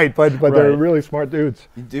they might, but they're Right. really smart dudes.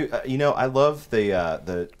 You do you know? I love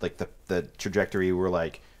the trajectory where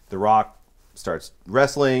like The Rock starts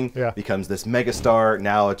wrestling, Yeah. becomes this megastar.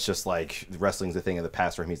 Now it's just like wrestling's the thing of the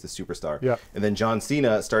past for him. He's the superstar. Yeah. And then John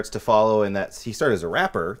Cena starts to follow, and that he started as a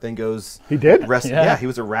rapper, then goes. He did? Yeah, he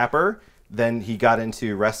was a rapper. Then he got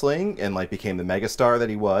into wrestling and like became the megastar that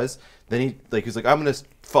he was. Then he was like, I'm gonna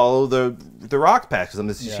follow the Rock path because I'm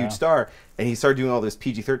this Yeah. huge star. And he started doing all those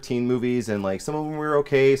PG-13 movies, and like some of them were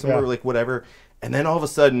okay, some Yeah. were like whatever. And then all of a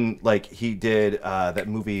sudden, like he did that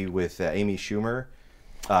movie with Amy Schumer,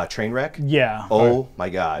 Trainwreck. Yeah. Oh my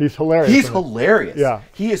God. He's hilarious, He's isn't he? hilarious. Yeah.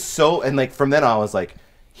 He is so, and like from then on, I was like,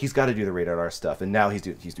 he's got to do the rated R stuff. And now he's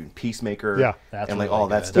doing Peacemaker. Yeah. That's and like really all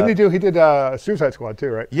that good. stuff. Didn't he did Suicide Squad too,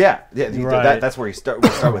 right? Yeah, he did Right. that's where we start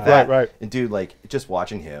with that. Right. And dude, like just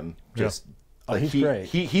watching him, just Oh, like he's great.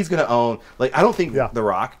 he's gonna own. Like I don't think Yeah. The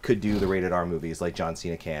Rock could do the rated R movies like John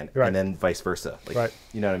Cena can, Right. and then vice versa. Like, Right.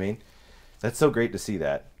 You know what I mean? That's so great to see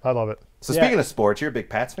that. I love it. So Yeah. speaking of sports, you're a big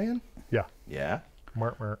Pats fan? Yeah. Yeah.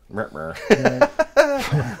 Mer, mer. Mer.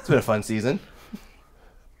 It's been a fun season.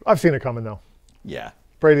 I've seen it coming though. Yeah.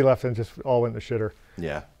 Brady left and just all went in the shitter.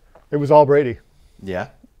 Yeah. It was all Brady. Yeah.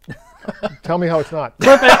 Tell me how it's not.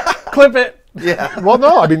 Clip it. Yeah. Well,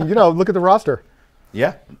 no, I mean, look at the roster.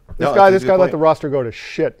 Yeah. This guy let the roster go to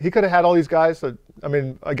shit. He could have had all these guys. That, I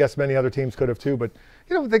mean, I guess many other teams could have too. But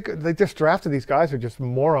they just drafted these guys who are just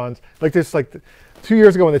morons. Like this, 2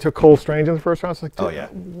 years ago when they took Cole Strange in the first round. It's like, Oh, dude, yeah.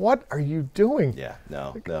 what are you doing? Yeah.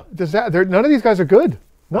 No. None of these guys are good.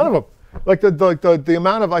 None of them. Like the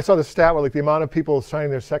amount of, I saw the stat where like the amount of people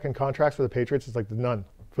signing their second contracts for the Patriots is like none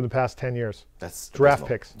for the past 10 years. That's Draft abysmal.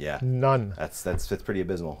 picks. Yeah. None. That's pretty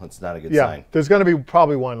abysmal. That's not a good Yeah. sign. There's going to be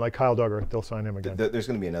probably one like Kyle Duggar. They'll sign him again. There's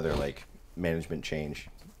going to be another like management change.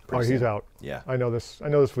 Oh, pretty he's soon. out. Yeah. I know this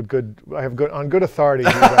with good. I have on good authority.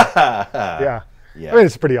 He's out. Yeah. Yeah. I mean,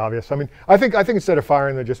 it's pretty obvious. I mean, I think instead of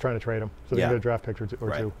firing, they're just trying to trade him so they Yeah. can get a draft pick or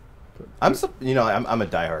Right. two. I'm a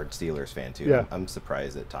diehard Steelers fan too. Yeah. I'm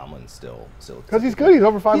surprised that Tomlin's still Because he's good. He's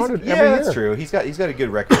over 500 yeah, every year. that's true. He's got a good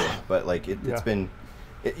record, but like it's Yeah. been.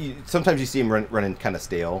 Sometimes you see him running kind of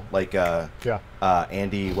stale, like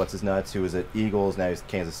Andy, what's his nuts, who was at Eagles, now he's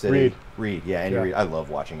Kansas City. Reed, yeah, Andy Yeah. Reid. I love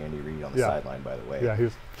watching Andy Reid on the Yeah. sideline. By the way, Yeah,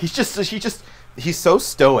 he's so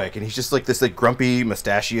stoic, and he's just like this like grumpy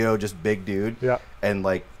mustachio, just big dude. Yeah. And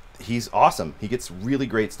like he's awesome. He gets really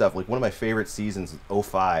great stuff. Like one of my favorite seasons,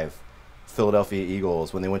 2005, Philadelphia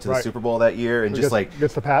Eagles, when they went to the Right. Super Bowl that year, and just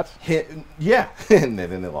gets the Pats. yeah, and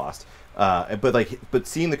then they lost. But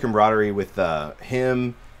seeing the camaraderie with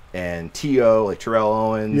him and T.O., like Terrell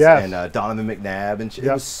Owens, Yes. and Donovan McNabb, and it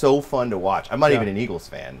Yep. was so fun to watch. I'm not Yeah. even an Eagles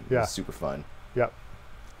fan. It Yeah. was super fun. Yeah.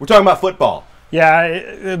 We're talking about football.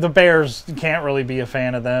 Yeah, the Bears can't really be a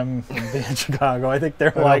fan of them in Chicago. I think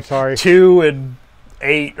they're I'm like sorry.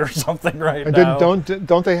 2-8 or something right And now.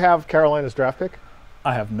 don't they have Carolina's draft pick?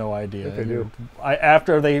 I have no idea. I think they do.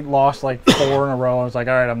 After they lost like 4 in a row, I was like,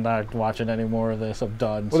 all right, I'm not watching any more of this. I'm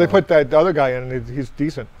done. Well, they put the other guy in, and he's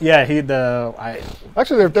decent. Yeah,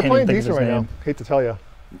 Actually, they're Can't playing even think of decent his right now. name. Hate to tell you.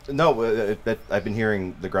 No, I've been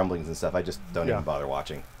hearing the grumblings and stuff. I just don't Yeah. even bother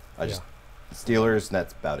watching. Steelers, and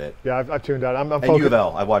that's about it. Yeah, I've tuned out. I'm And focused. U of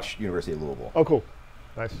L. I watch University of Louisville. Oh, cool.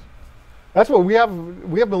 Nice. That's what we have.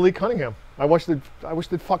 We have Malik Cunningham. I wish they'd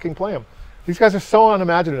fucking play him. These guys are so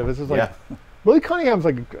unimaginative. This is like Malik Cunningham's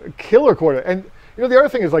like a killer quarter. And the other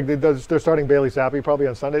thing is like they're starting Bailey Zappi probably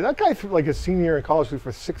on Sunday. That guy like his senior year in college threw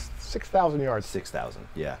for 6,000 yards. 6,000.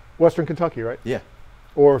 Yeah. Western Kentucky, right? Yeah.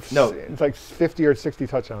 Or No. it's like 50 or 60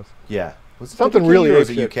 touchdowns. Yeah. Was it Something Kentucky really or was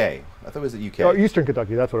it apeshit. UK? I thought it was at UK. Oh, Eastern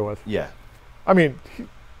Kentucky. That's what it was. Yeah. I mean,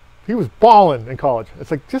 he was balling in college.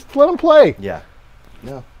 It's like just let him play. Yeah.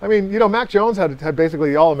 No. I mean, Mac Jones had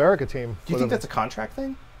basically the All-America team. Do you think that's a contract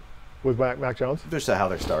thing? with Mac Jones? Just how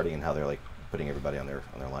they're starting and how they're like putting everybody on their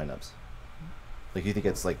lineups. Like, you think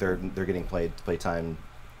it's like they're getting play time,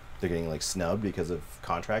 they're getting like snubbed because of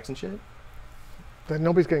contracts and shit? Then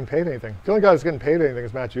nobody's getting paid anything. The only guy who's getting paid anything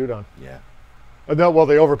is Matt Judon. Yeah. No, well,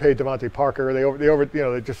 they overpaid Devontae Parker.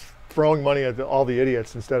 They're just throwing money at all the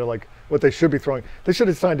idiots instead of like what they should be throwing. They should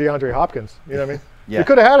have signed DeAndre Hopkins. You know what I mean? Yeah. They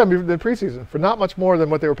could have had him in the preseason for not much more than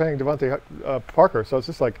what they were paying Devontae Parker. So it's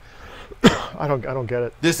just like, I don't get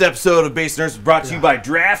it. This episode of Base Nerds is brought to you by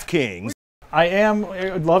DraftKings. I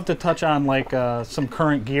would love to touch on like some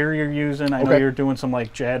current gear you're using. I know you're doing some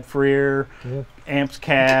like Jad Freer, amps,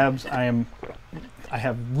 cabs. I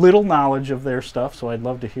have little knowledge of their stuff, so I'd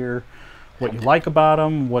love to hear what you like about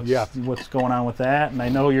them, what's going on with that. And I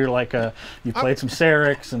know you're like you played some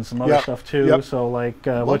Cerix and some other stuff too. Yep. So like,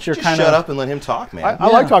 what's your kind of shut up and let him talk, man? I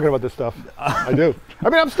like talking about this stuff. I do. I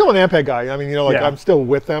mean, I'm still an Ampeg guy. I mean, I'm still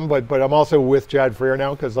with them, but I'm also with Jad Freer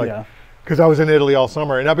now because I was in Italy all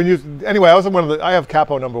summer and I've been using. Anyway, I was in I have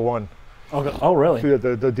Capo #1. Okay. Oh, really?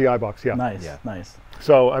 The DI box. Yeah. Nice. Nice.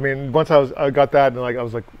 So I mean, once I got that and I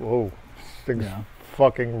was like, whoa, things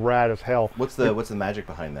fucking rad as hell. What's the magic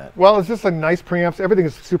behind that? Well, it's just like nice preamps. Everything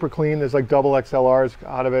is super clean. There's like double XLRs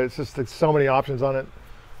out of it. It's just so many options on it.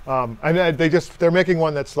 And they're making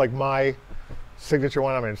one that's like my signature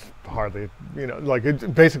one. I mean, it's hardly,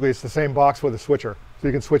 basically it's the same box with a switcher. So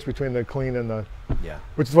you can switch between the clean and the,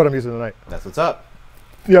 which is what I'm using tonight. That's what's up.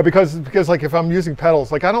 Yeah, because like if I'm using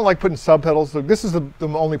pedals, like I don't like putting sub pedals. Like, this is the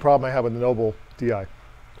only problem I have with the Noble DI.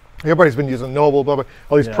 Everybody's been using Noble, blah, blah,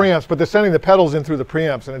 all these preamps, but they're sending the pedals in through the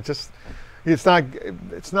preamps, and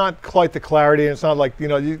it's not quite the clarity, and it's not like,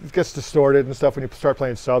 it gets distorted and stuff when you start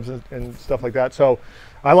playing subs and stuff like that. So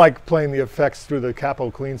I like playing the effects through the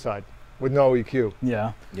Capo clean side with no EQ.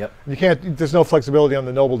 Yeah. Yep. There's no flexibility on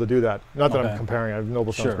the Noble to do that. Not that I'm comparing,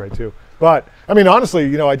 Noble sounds great too. But, I mean,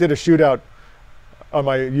 honestly, I did a shootout on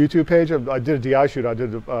my YouTube page. I did a DI shootout. I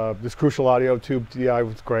did this Crucial Audio Tube DI,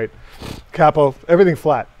 was great. Capo, everything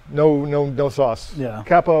flat. No sauce. Yeah.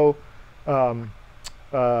 Capo,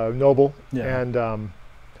 Noble, and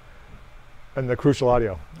the Crucial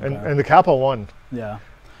Audio, and the Capo won. Yeah.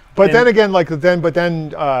 But then again,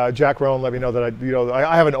 Jack Rowan let me know that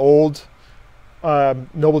I have an old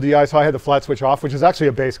Noble DI, so I had the flat switch off, which is actually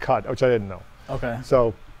a bass cut, which I didn't know. Okay.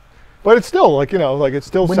 So, but it's still it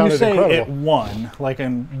still sounded incredible. When you say it won, like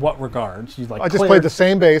in what regards? I just played the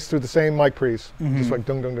same bass through the same mic pre's, just like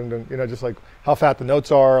dung dung dung dung. Just like how fat the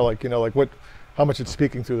notes are, how much it's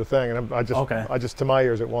speaking through the thing, and I just to my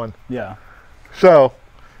ears it won. Yeah. So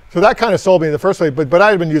that kind of sold me in the first place, but I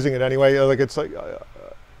had been using it anyway.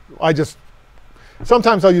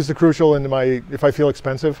 Sometimes I'll use the Crucial if I feel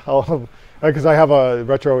expensive, because I have a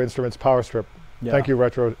Retro Instruments Power Strip. Yeah. Thank you,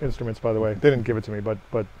 Retro Instruments, by the way. They didn't give it to me,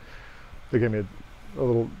 but they gave me a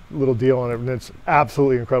little deal on it, and it's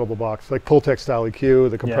absolutely incredible box, like Pultec style EQ,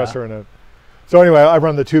 the compressor in it. So anyway, I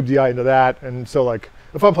run the Tube DI into that, and so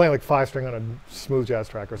if I'm playing 5-string on a smooth jazz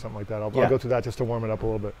track or something like that, I'll go through that just to warm it up a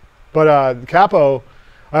little bit. But Capo,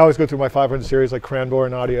 I always go through my 500 series like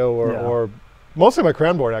Cranbourne Audio or mostly my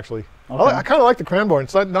Cranbourne actually. Okay. I kind of like the Cranbourne.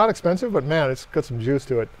 It's not expensive, but man, it's got some juice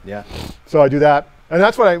to it. Yeah. So I do that, and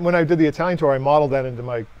that's what when I did the Italian tour, I modeled that into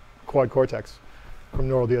my Quad Cortex from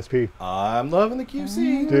Neural DSP. I'm loving the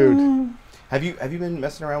QC, dude. Have you been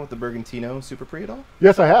messing around with the Bergantino Super Pre at all?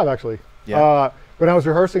 Yes, I have actually. Yeah. When I was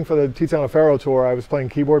rehearsing for the Tiziano Ferro tour, I was playing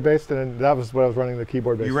keyboard based, and that was what I was running the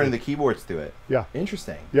keyboard based. You're running the keyboards through it. Yeah.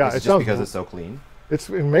 Interesting. Yeah, it's just because it's so clean. It's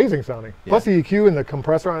amazing sounding. Yeah. Plus the EQ and the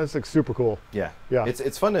compressor on it's super cool. Yeah. Yeah.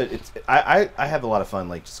 It's fun to. I have a lot of fun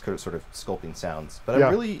just sort of sculpting sounds, but I'm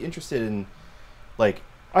really interested in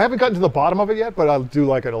I haven't gotten to the bottom of it yet, but I do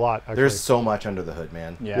like it a lot. Actually. There's so much under the hood,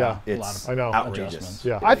 man. Yeah, it's I know. Outrageous.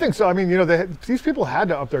 Yeah, I think so. I mean, these people had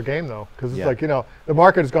to up their game though, because it's the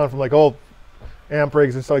market has gone from old amp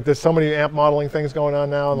rigs and stuff like there's so many amp modeling things going on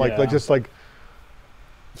now, and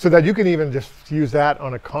so that you can even just use that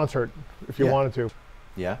on a concert if you wanted to.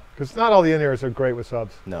 Yeah. Because not all the in-ears are great with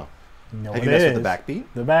subs. No. Have you messed with the backbeat?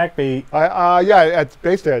 The backbeat. At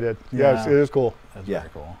Base Day I did. Yeah, it is cool. That's very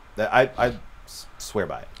cool. I swear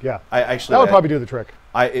by it. Yeah. That would probably do the trick.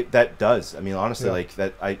 That does. I mean, honestly,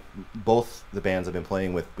 both the bands I've been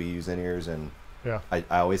playing with, we use in-ears, and I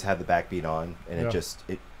always have the backbeat on, and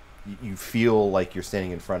you feel like you're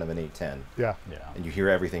standing in front of an 810. Yeah. Yeah. And you hear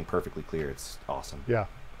everything perfectly clear. It's awesome. Yeah.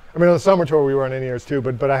 I mean, on the summer tour we were on in-ears too,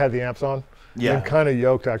 but I had the amps on. Yeah. And kind of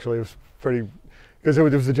yoked actually. It was pretty, because it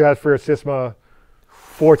was the Jazz Freer Sysma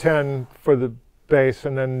 410 for the bass,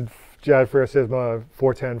 and then Jazz Freer Sysma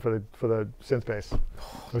 410 for the synth bass.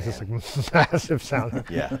 It was just massive sound.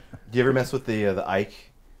 Yeah. Do you ever mess with the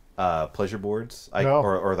Ike pleasure boards? Ike, no.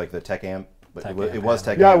 Or like the Tech Amp? But it was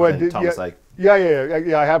Tech Amp. And Thomas Ike. Yeah.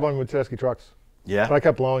 I had one with Tedeschi Trucks. Yeah. But I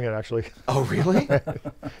kept blowing it actually. Oh, really?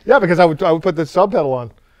 Yeah, because I would put the sub pedal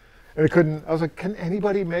on, and it couldn't. I was like, can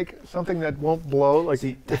anybody make something that won't blow? Like,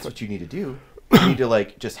 See, that's what you need to do. You need to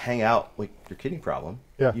like just hang out like your kidding problem.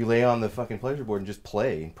 Yeah. You lay on the fucking pleasure board and just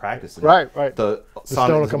play and practice. And Right. The stone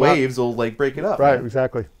will sonic come waves will like break it up. right, man.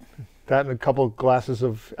 exactly. That and a couple glasses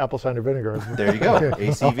of apple cider vinegar. There you go.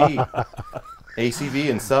 ACV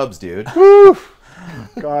and subs, dude. Woo!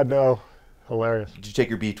 God no, hilarious. Did you take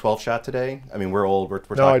your B12 shot today? I mean, we're old. We're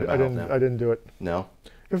No, talking I about didn't. now. I didn't do it. No.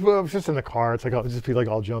 It was just in the car. It's like I'll just be like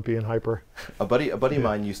all jumpy and hyper. A buddy of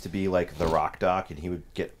mine used to be like the rock doc, and he would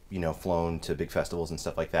get flown to big festivals and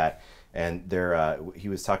stuff like that. And he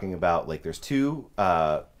was talking about like there's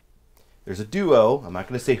a duo. I'm not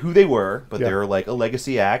going to say who they were, but they're like a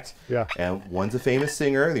legacy act. Yeah. And one's a famous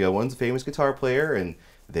singer, the other one's a famous guitar player, and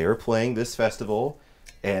they were playing this festival.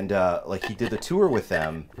 And like he did the tour with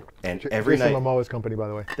them, and every Jason night. Momoa's company, by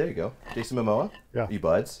the way. There you go, Jason Momoa. Yeah. You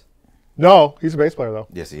buds? No, he's a bass player though.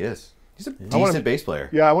 Yes, he is. He's a wanna- decent bass player.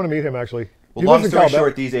 Yeah, I want to meet him actually. Well, He long lives in story Calabasas.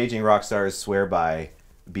 short, these aging rock stars swear by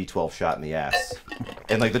B12 shot in the ass.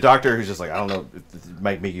 And like the doctor who's just like, I don't know, it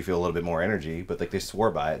might make you feel a little bit more energy, but like they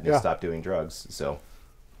swore by it and they Yeah. stopped doing drugs. So,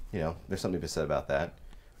 there's something to be said about that.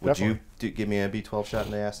 Would Definitely. you give me a B12 shot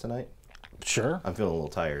in the ass tonight? Sure. I'm feeling a little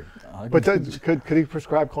tired. But could he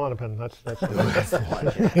prescribe Klonopin? That's That's the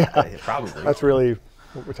one. Yeah, probably. that's really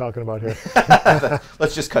what we're talking about here.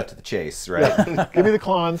 Let's just cut to the chase, right? Give me the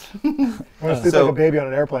clons. I want to sleep So- like a baby on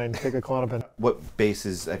an airplane. Take a Klonopin. What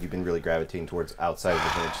bases have you been really gravitating towards outside of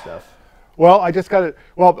the vintage stuff? Well, I just got it.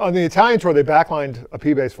 Well, on the Italian tour, they backlined a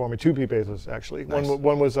P bass for me. 2 P basses actually. Nice.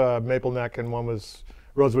 One was maple neck and one was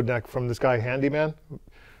rosewood neck from this guy Handyman,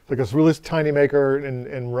 like this really tiny maker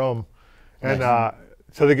in Rome, and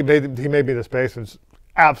so he made me this bass. And it's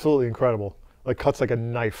absolutely incredible. Like cuts like a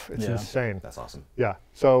knife. It's Yeah. insane. That's awesome. Yeah.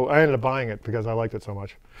 So I ended up buying it because I liked it so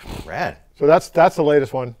much. Rad. So that's the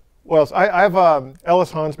latest one. What else? I have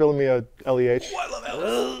Ellis Hahn's building me a LEH. Oh, I love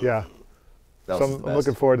Ellis. Yeah. That So was I'm the best.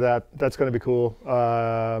 looking forward to that. That's going to be cool.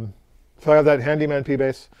 So I have that Handyman P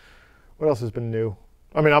bass. What else has been new?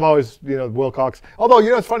 I mean, I'm always Will Cox. Although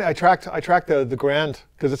it's funny. I tracked the Grand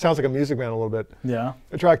because it sounds like a Music Man a little bit. Yeah.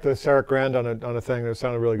 I tracked the Sarek Grand on a thing that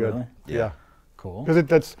sounded really good. Really? Yeah. Cool.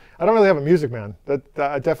 Because I don't really have a Music Man. That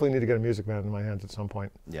I definitely need to get a Music Man in my hands at some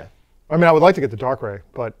point. Yeah. I mean, I would like to get the Dark Ray,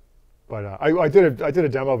 but I did a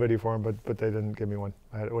demo video for him, but they didn't give me one.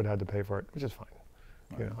 I would have had to pay for it, which is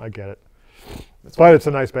fine. I get it. But it's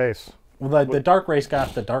a nice bass, Well, the Dark Ray's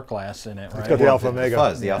got the dark glass in it, right? got the Alpha Omega.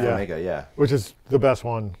 Fuzz, the Alpha Yeah. Omega, yeah. which is the best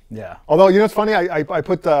one. Yeah. Although it's funny, I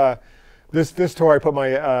put this tour I put my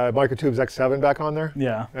Microtubes X7 back on there.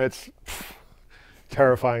 Yeah. It's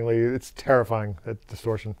terrifying, that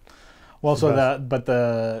distortion. Well, It's the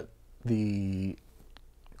so the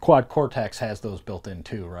Quad Cortex has those built in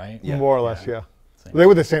too, right? Yeah. More or less, yeah. Same. They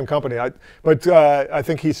were the same company. But I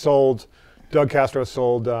think Doug Castro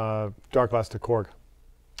sold Dark Glass to Korg.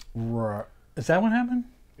 Is that what happened?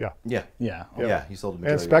 Yeah. Yeah. Yeah. Yeah, he sold a And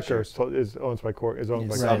majority of the Spectre shares. is owned by Korg. Is owned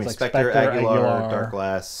by So, Korg. I Right, mean, it's like Spectre, Spectre, Aguilar, Aguilar. Dark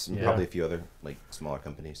Glass, and Yeah. probably a few other smaller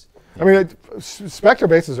companies. I mean, Spectre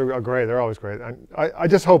basses are great. They're always great. I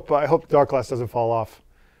just hope Dark Glass doesn't fall off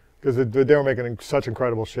because they were making such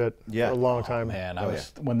incredible shit Yeah. for a long time. Man, Oh,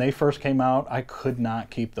 when they first came out, I could not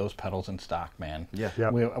keep those pedals in stock, man. Yeah. Yeah.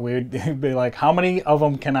 We'd be like, how many of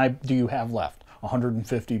them do you have left?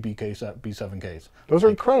 150 B7Ks. Those are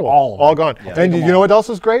incredible. all of them. All gone. Yeah. And Take you them know all. what else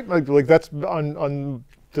is great? Like that's on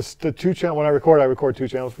just the 2 channel. When I record 2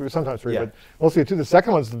 channels, sometimes 3, Yeah. but mostly 2. The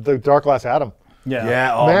second one's the Dark Glass Atom. Yeah.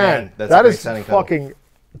 Yeah, oh man, man, that's that a great is sounding pedal. fucking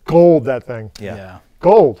gold. That thing, Yeah. Yeah.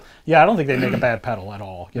 gold. Yeah, I don't think they make a bad pedal at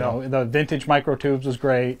all. You No. know, the vintage Microtubes was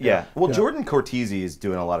great. Yeah. Well, Yeah. Jordan Cortese is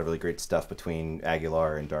doing a lot of really great stuff between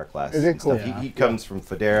Aguilar and Dark Glass. Is it and stuff. cool? Yeah. He comes from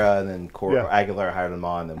Federa, and then Yeah. Aguilar hired him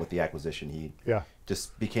on. And then with the acquisition, he Yeah.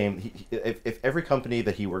 just became. If every company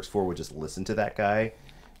that he works for would just listen to that guy,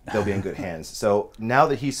 they'll be in good hands. So now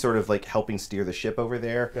that he's sort of like helping steer the ship over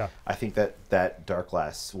there, Yeah. I think that Dark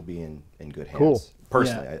Glass will be in good hands. Cool.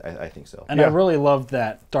 Personally, I think so. And I Yeah. really loved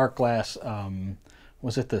that Dark Glass.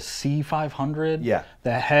 Was it the C500? Yeah.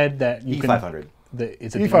 The head that you E500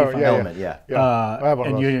 Is it E500, the yeah, element, yeah. Yeah, I have one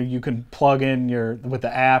of and those. you can plug in with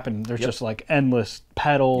the app, and there's Yep. just like endless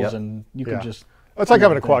pedals, Yep. and you Yeah. can just. It's like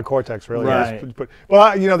having a quad cortex, really. Right.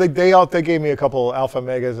 Well, they gave me a couple Alpha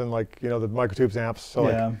Megas and the Microtubes amps, so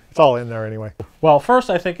Yeah. it's all in there anyway. Well, first,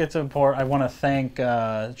 I think it's important. I want to thank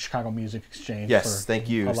Chicago Music Exchange Yes, for thank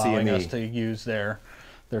you, allowing CME. us to use their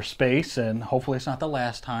space, and hopefully it's not the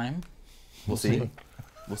last time. We'll see.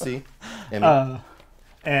 We'll see. And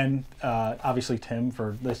And obviously Tim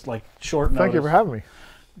for this short notice. Thank you for having me.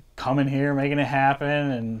 coming here, making it happen,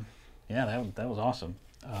 and yeah, that was awesome.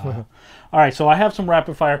 All right, so I have some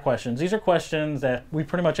rapid fire questions. These are questions that we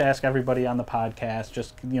pretty much ask everybody on the podcast,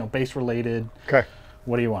 just base related. Okay.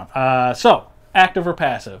 What do you want? So active or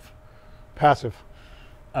passive? Passive.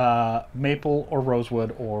 Maple or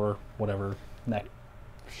rosewood or whatever neck.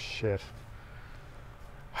 Shit.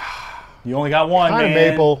 You only got one. Kind of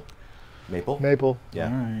man. maple. Maple? All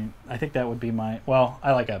Yeah. right. I think that would be my. Well,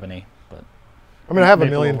 I like ebony, but. I mean, I have a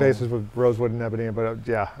Maple million or- bases with rosewood and ebony, but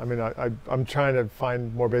yeah, I mean, I'm trying to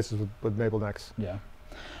find more bases with maple necks. Yeah.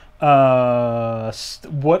 What's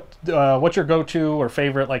your go-to or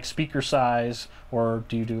favorite like speaker size, or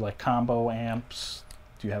do you do like combo amps?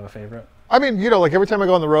 Do you have a favorite? I mean, like every time I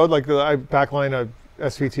go on the road, like I backline a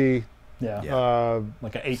SVT, Yeah.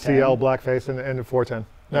 Like an 810. CL blackface and a 410.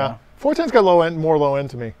 Yeah. Nah, 410's got more low end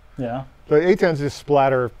to me. Yeah. The 810s just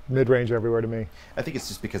splatter mid-range everywhere to me. I think it's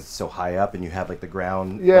just because it's so high up and you have like the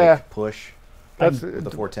ground Yeah. push That's with the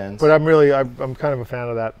 410s. But I'm kind of a fan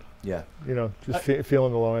of that. yeah. Just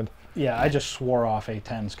feeling the low end. Yeah, I just swore off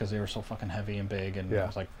 810s because they were so fucking heavy and big, and Yeah. I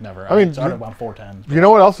was like, never. I mean, started on 410s. You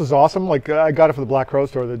know what else is awesome? Like I got it for the Black Crow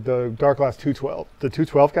store. The Dark Glass 212. The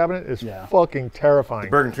 212 cabinet is fucking terrifying.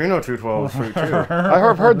 Bergantino 212 is free too.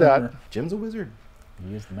 I've heard that. Jim's a wizard.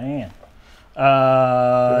 He is the man.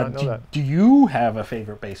 not know that. Do you have a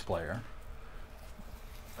favorite bass player?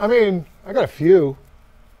 I mean, I got a few.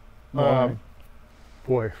 Right.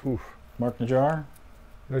 Boy, oof. Mark Najjar?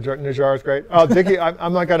 Najjar is great. Oh, Dickie,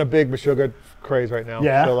 I'm not got a big Meshuggah craze right now.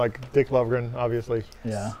 Yeah. So like Dick Lofgren, obviously.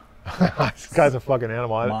 Yeah. This guy's a fucking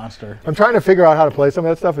animal. Monster. I'm trying to figure out how to play some of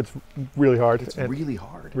that stuff. It's really hard. It's really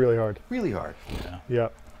hard. Really hard. Really hard. Yeah.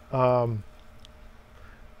 Yeah.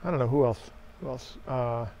 I don't know who else.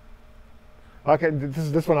 Okay,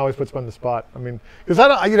 this one always puts me on the spot. I mean, because I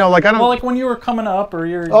don't. Well, like when you were coming up, or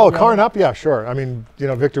you're. Oh, Karn up, yeah, sure. I mean,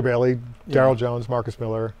 Victor Bailey, Yeah. Daryl Jones, Marcus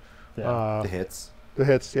Miller, Yeah. The hits. the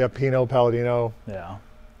hits. Yeah, Pino, Palladino, Yeah.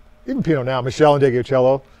 even Pino now. Michelle and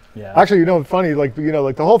Degucello. Yeah. Actually, funny, like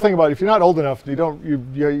like the whole thing about if you're not old enough, you don't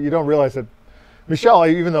realize that Michelle,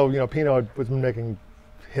 even though Pino was making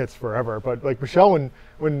hits forever, but like Michelle,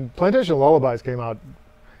 when Plantation Lullabies came out,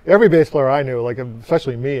 every bass player I knew, like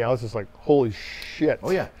especially me, I was just like, holy shit.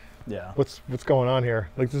 Oh yeah. Yeah. What's going on here?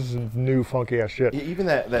 Like this is new funky ass shit. Even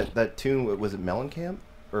that tune, was it Mellencamp?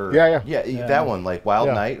 Or, Yeah. Yeah, that one, like Wild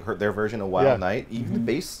Yeah. Night, their version of Wild Yeah. Night. Even the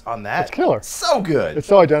bass on that, It's killer. So good. It's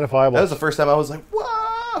so identifiable. That was the first time I was like,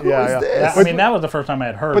 "Whoa, who Yeah, is yeah. this?" I mean, that was the first time I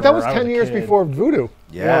had heard. But that her. was I 10 a years kid. before Voodoo.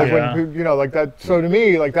 Yeah. When, like that. So to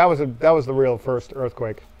me, like that was the real first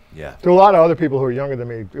earthquake. Yeah. To a lot of other people who are younger than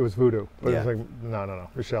me, it was Voodoo. But it Yeah. was like, no,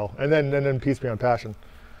 Michelle. And then Peace Beyond Passion.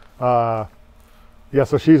 Yeah,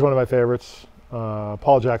 so she's one of my favorites.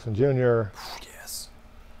 Paul Jackson Jr. Yes.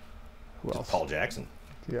 Who Just else? Paul Jackson.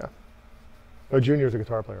 Yeah. Oh, Jr.'s a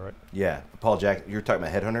guitar player, right? Yeah. Paul Jackson. You're talking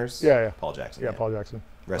about Headhunters? Yeah. Paul Jackson. Yeah, Paul Jackson.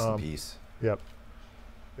 Rest in peace. Yep.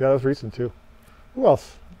 Yeah, that was recent too. Who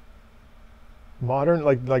else? Modern,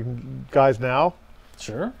 like guys now?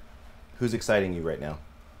 Sure. Who's exciting you right now?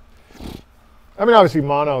 I mean, obviously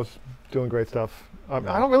Mono's doing great stuff. I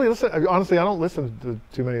don't really listen. Honestly, I don't listen to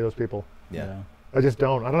too many of those people. Yeah. I just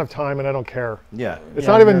don't. I don't have time, and I don't care. Yeah. It's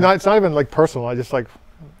Yeah, not even. yeah. It's not even like personal. I just like.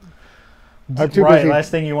 I'm too Right. busy.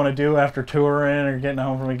 Last thing you want to do after touring or getting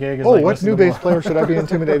home from a gig is Oh, like what listen new to bass more- player should I be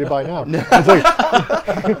intimidated by now? It's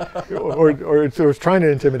like, or it's trying to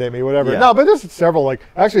intimidate me, whatever. Yeah. No, but there's several. Like,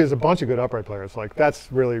 actually, there's a bunch of good upright players. Like,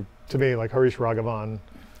 that's really to me like Harish Raghavan.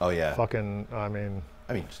 Oh yeah. Fucking, I mean,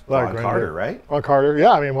 Ron Granger. Carter, right? Ron Carter.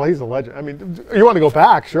 Yeah, I mean, well, he's a legend. I mean, you want to go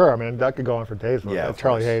back? Sure. I mean, that could go on for days. Yeah, of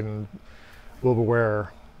Charlie course. Hayden, Wilbur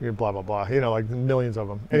Ware, blah blah blah. Like millions of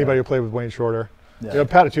them. Anybody who played with Wayne Shorter. Yeah.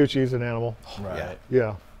 Patitucci's an animal. Right.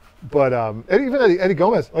 Yeah, but even Eddie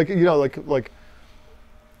Gomez, like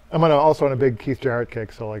I'm also on a big Keith Jarrett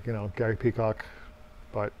kick, so like Gary Peacock,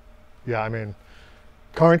 but yeah, I mean,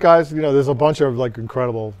 current guys, there's a bunch of like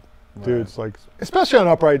incredible dudes, like especially on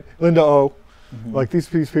upright, Linda O, like these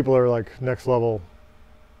people are like next level.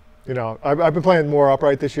 I've been playing more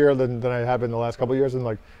upright this year than I have in the last couple of years, and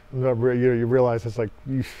like you realize it's like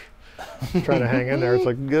trying to hang in there. It's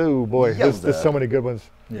like, oh boy, there's so many good ones.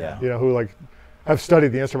 Yeah. Who like have studied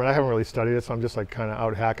the instrument. I haven't really studied it, so I'm just like kind of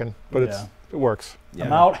out hacking, but it works. Yeah.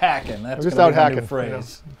 I'm out hacking. That's I'm just gonna out be my hacking, new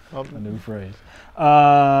phrase. A new phrase.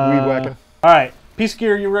 Weed whacking. All right. Piece of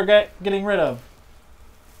gear you regret getting rid of.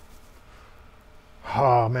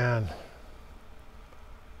 Oh man,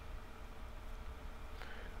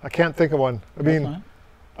 I can't think of one. I mean,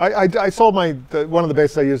 I sold one of the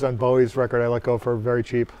basses I used on Bowie's record. I let go for very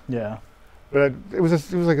cheap. Yeah. But it was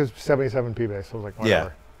like a 77p bass. I was like,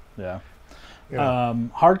 whatever. Yeah. You know.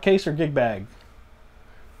 Hard case or gig bag?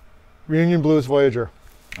 Reunion Blues Voyager.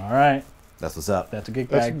 All right. That's what's up. That's a gig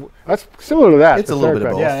bag. That's similar to that. It's the a little Sarek bit of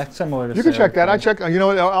bag. both. Yeah, it's similar to You can check that. Sarek. I check. You know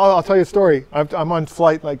what? I'll tell you a story. I'm on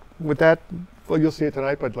flight like with that. Well, you'll see it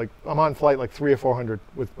tonight. But like I'm on flight like 300 or 400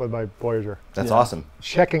 with my Voyager. That's Yeah. awesome.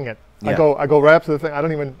 Checking it. Yeah. I go right up to the thing.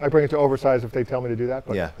 I bring it to oversize if they tell me to do that.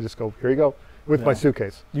 But Yeah. I just go, here you go, with my Yeah.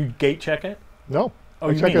 suitcase. You gate check it? No. Oh,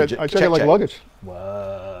 I you check mean it. I check check, it like check. luggage.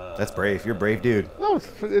 Whoa. That's brave. You're a brave dude. No, it's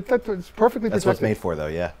perfectly That's protected. what it's made for, though.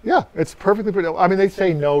 Yeah. Yeah, it's perfectly protected. I mean, they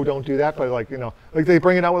say no, don't do that, but like like they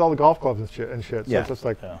bring it out with all the golf clubs and shit. So Yeah. it's just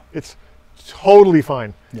like Yeah. it's totally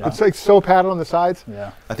fine. Yeah. It's like so padded on the sides.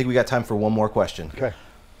 Yeah. I think we got time for one more question. Okay.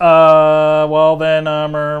 Well then,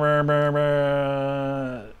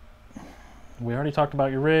 we already talked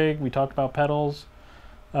about your rig. We talked about pedals.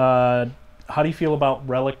 How do you feel about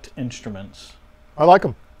relict instruments? I like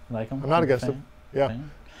them. Like them? I'm not against them. Yeah.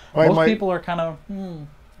 Fan? My- Most my- people are kind of. No,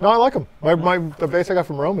 I like them. The bass I got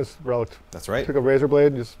from Rome is relic. That's right. Took a razor blade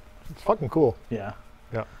and just it's fucking cool. Yeah.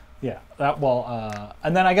 Yeah. Yeah.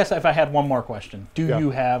 And then I guess if I had one more question, do Yeah.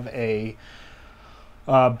 you have a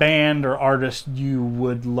band or artist you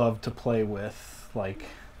would love to play with, like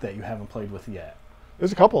that you haven't played with yet?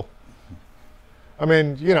 There's a couple. I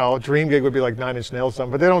mean, a dream gig would be like 9 Inch Nails,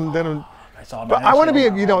 something, but they don't. I saw. But I want to be,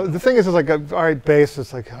 the thing is like, all right, bass.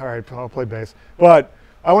 It's like, all right, I'll play bass, but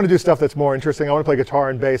I want to do stuff that's more interesting. I want to play guitar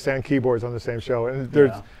and bass and keyboards on the same show. And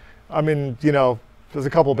there's, Yeah. I mean, there's a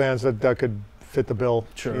couple bands that could fit the bill.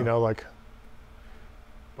 Sure.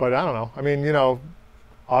 But I don't know. I mean,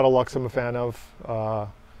 Autolux I'm a fan of.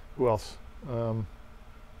 Who else? The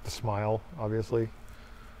Smile, obviously.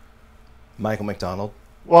 Michael McDonald.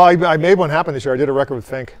 Well, I made one happen this year. I did a record with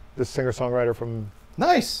Fink, this singer-songwriter from.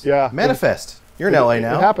 Nice. Yeah. Manifest. You're in LA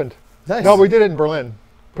now. It happened. Nice. No, we did it in Berlin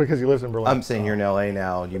because he lives in Berlin. I'm saying you're in LA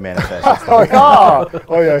now. You manifest.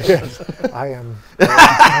 Oh yeah, yes. I am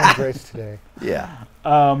on Grace today. Yeah.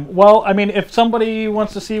 Well, I mean, if somebody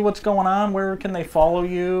wants to see what's going on, where can they follow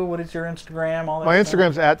you? What is your Instagram? All that. My stuff?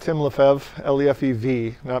 Instagram's at Tim Lefebvre,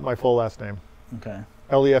 Lefev, not my full last name. Okay.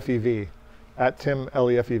 Lefev, at Tim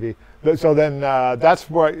Lefev. So then that's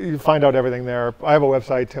where you find out everything there. I have a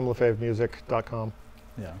website, timlefebvremusic.com.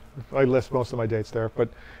 Yeah. I list most of my dates there, but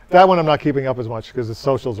that one I'm not keeping up as much because the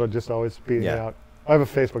socials are just always beating Yeah. me out. I have a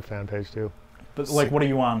Facebook fan page too. But like, what are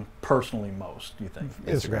you on personally most? Do you think?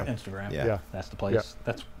 Instagram. Instagram. Yeah. Yeah. That's the place. Yeah.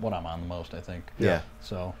 That's what I'm on the most, I think. Yeah.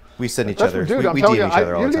 So. We send each That's other. dude, I'm we telling DM you, each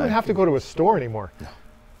other all you the don't time. even have to go to a store anymore.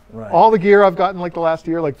 Right. All the gear I've gotten like the last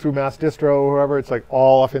year, like through Mass Distro or whoever, it's like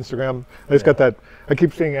all off Instagram. I just got that. I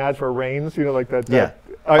keep seeing ads for Reigns, like that. Yeah.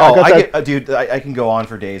 I got that. I can go on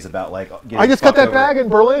for days about like. I just got that bag in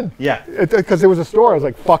Berlin. Yeah. Because there was a store. I was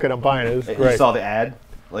like, fuck it, I'm buying it. It's great. You saw the ad,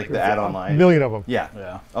 like the ad online. A million of them. Yeah.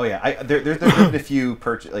 Yeah. Oh yeah. There's been a few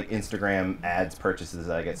Instagram ads purchases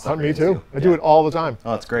that I get. suckered Me too. into. I do it all the time.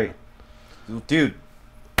 Oh, it's great, dude.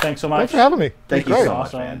 Thanks so much. Thanks for having me. Thank It's you great. so much,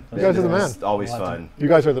 Awesome. man. You guys are the It's man. always Lots of- fun. You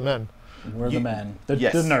guys are the men. We're the men. The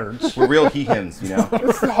nerds. We're real he-hims,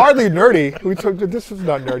 It's hardly nerdy. We took this is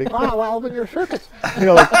not nerdy. Wow, well, in your circuits.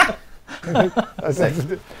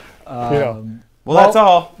 Well, that's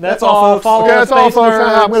all. That's all, folks. Follow Okay, us, that's all, Space folks.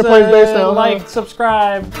 Nerds, I'm gonna play the bass now. Like,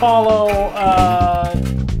 subscribe, follow,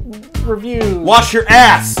 review. Wash your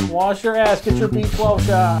ass. Wash your ass. Get your B12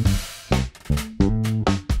 shot.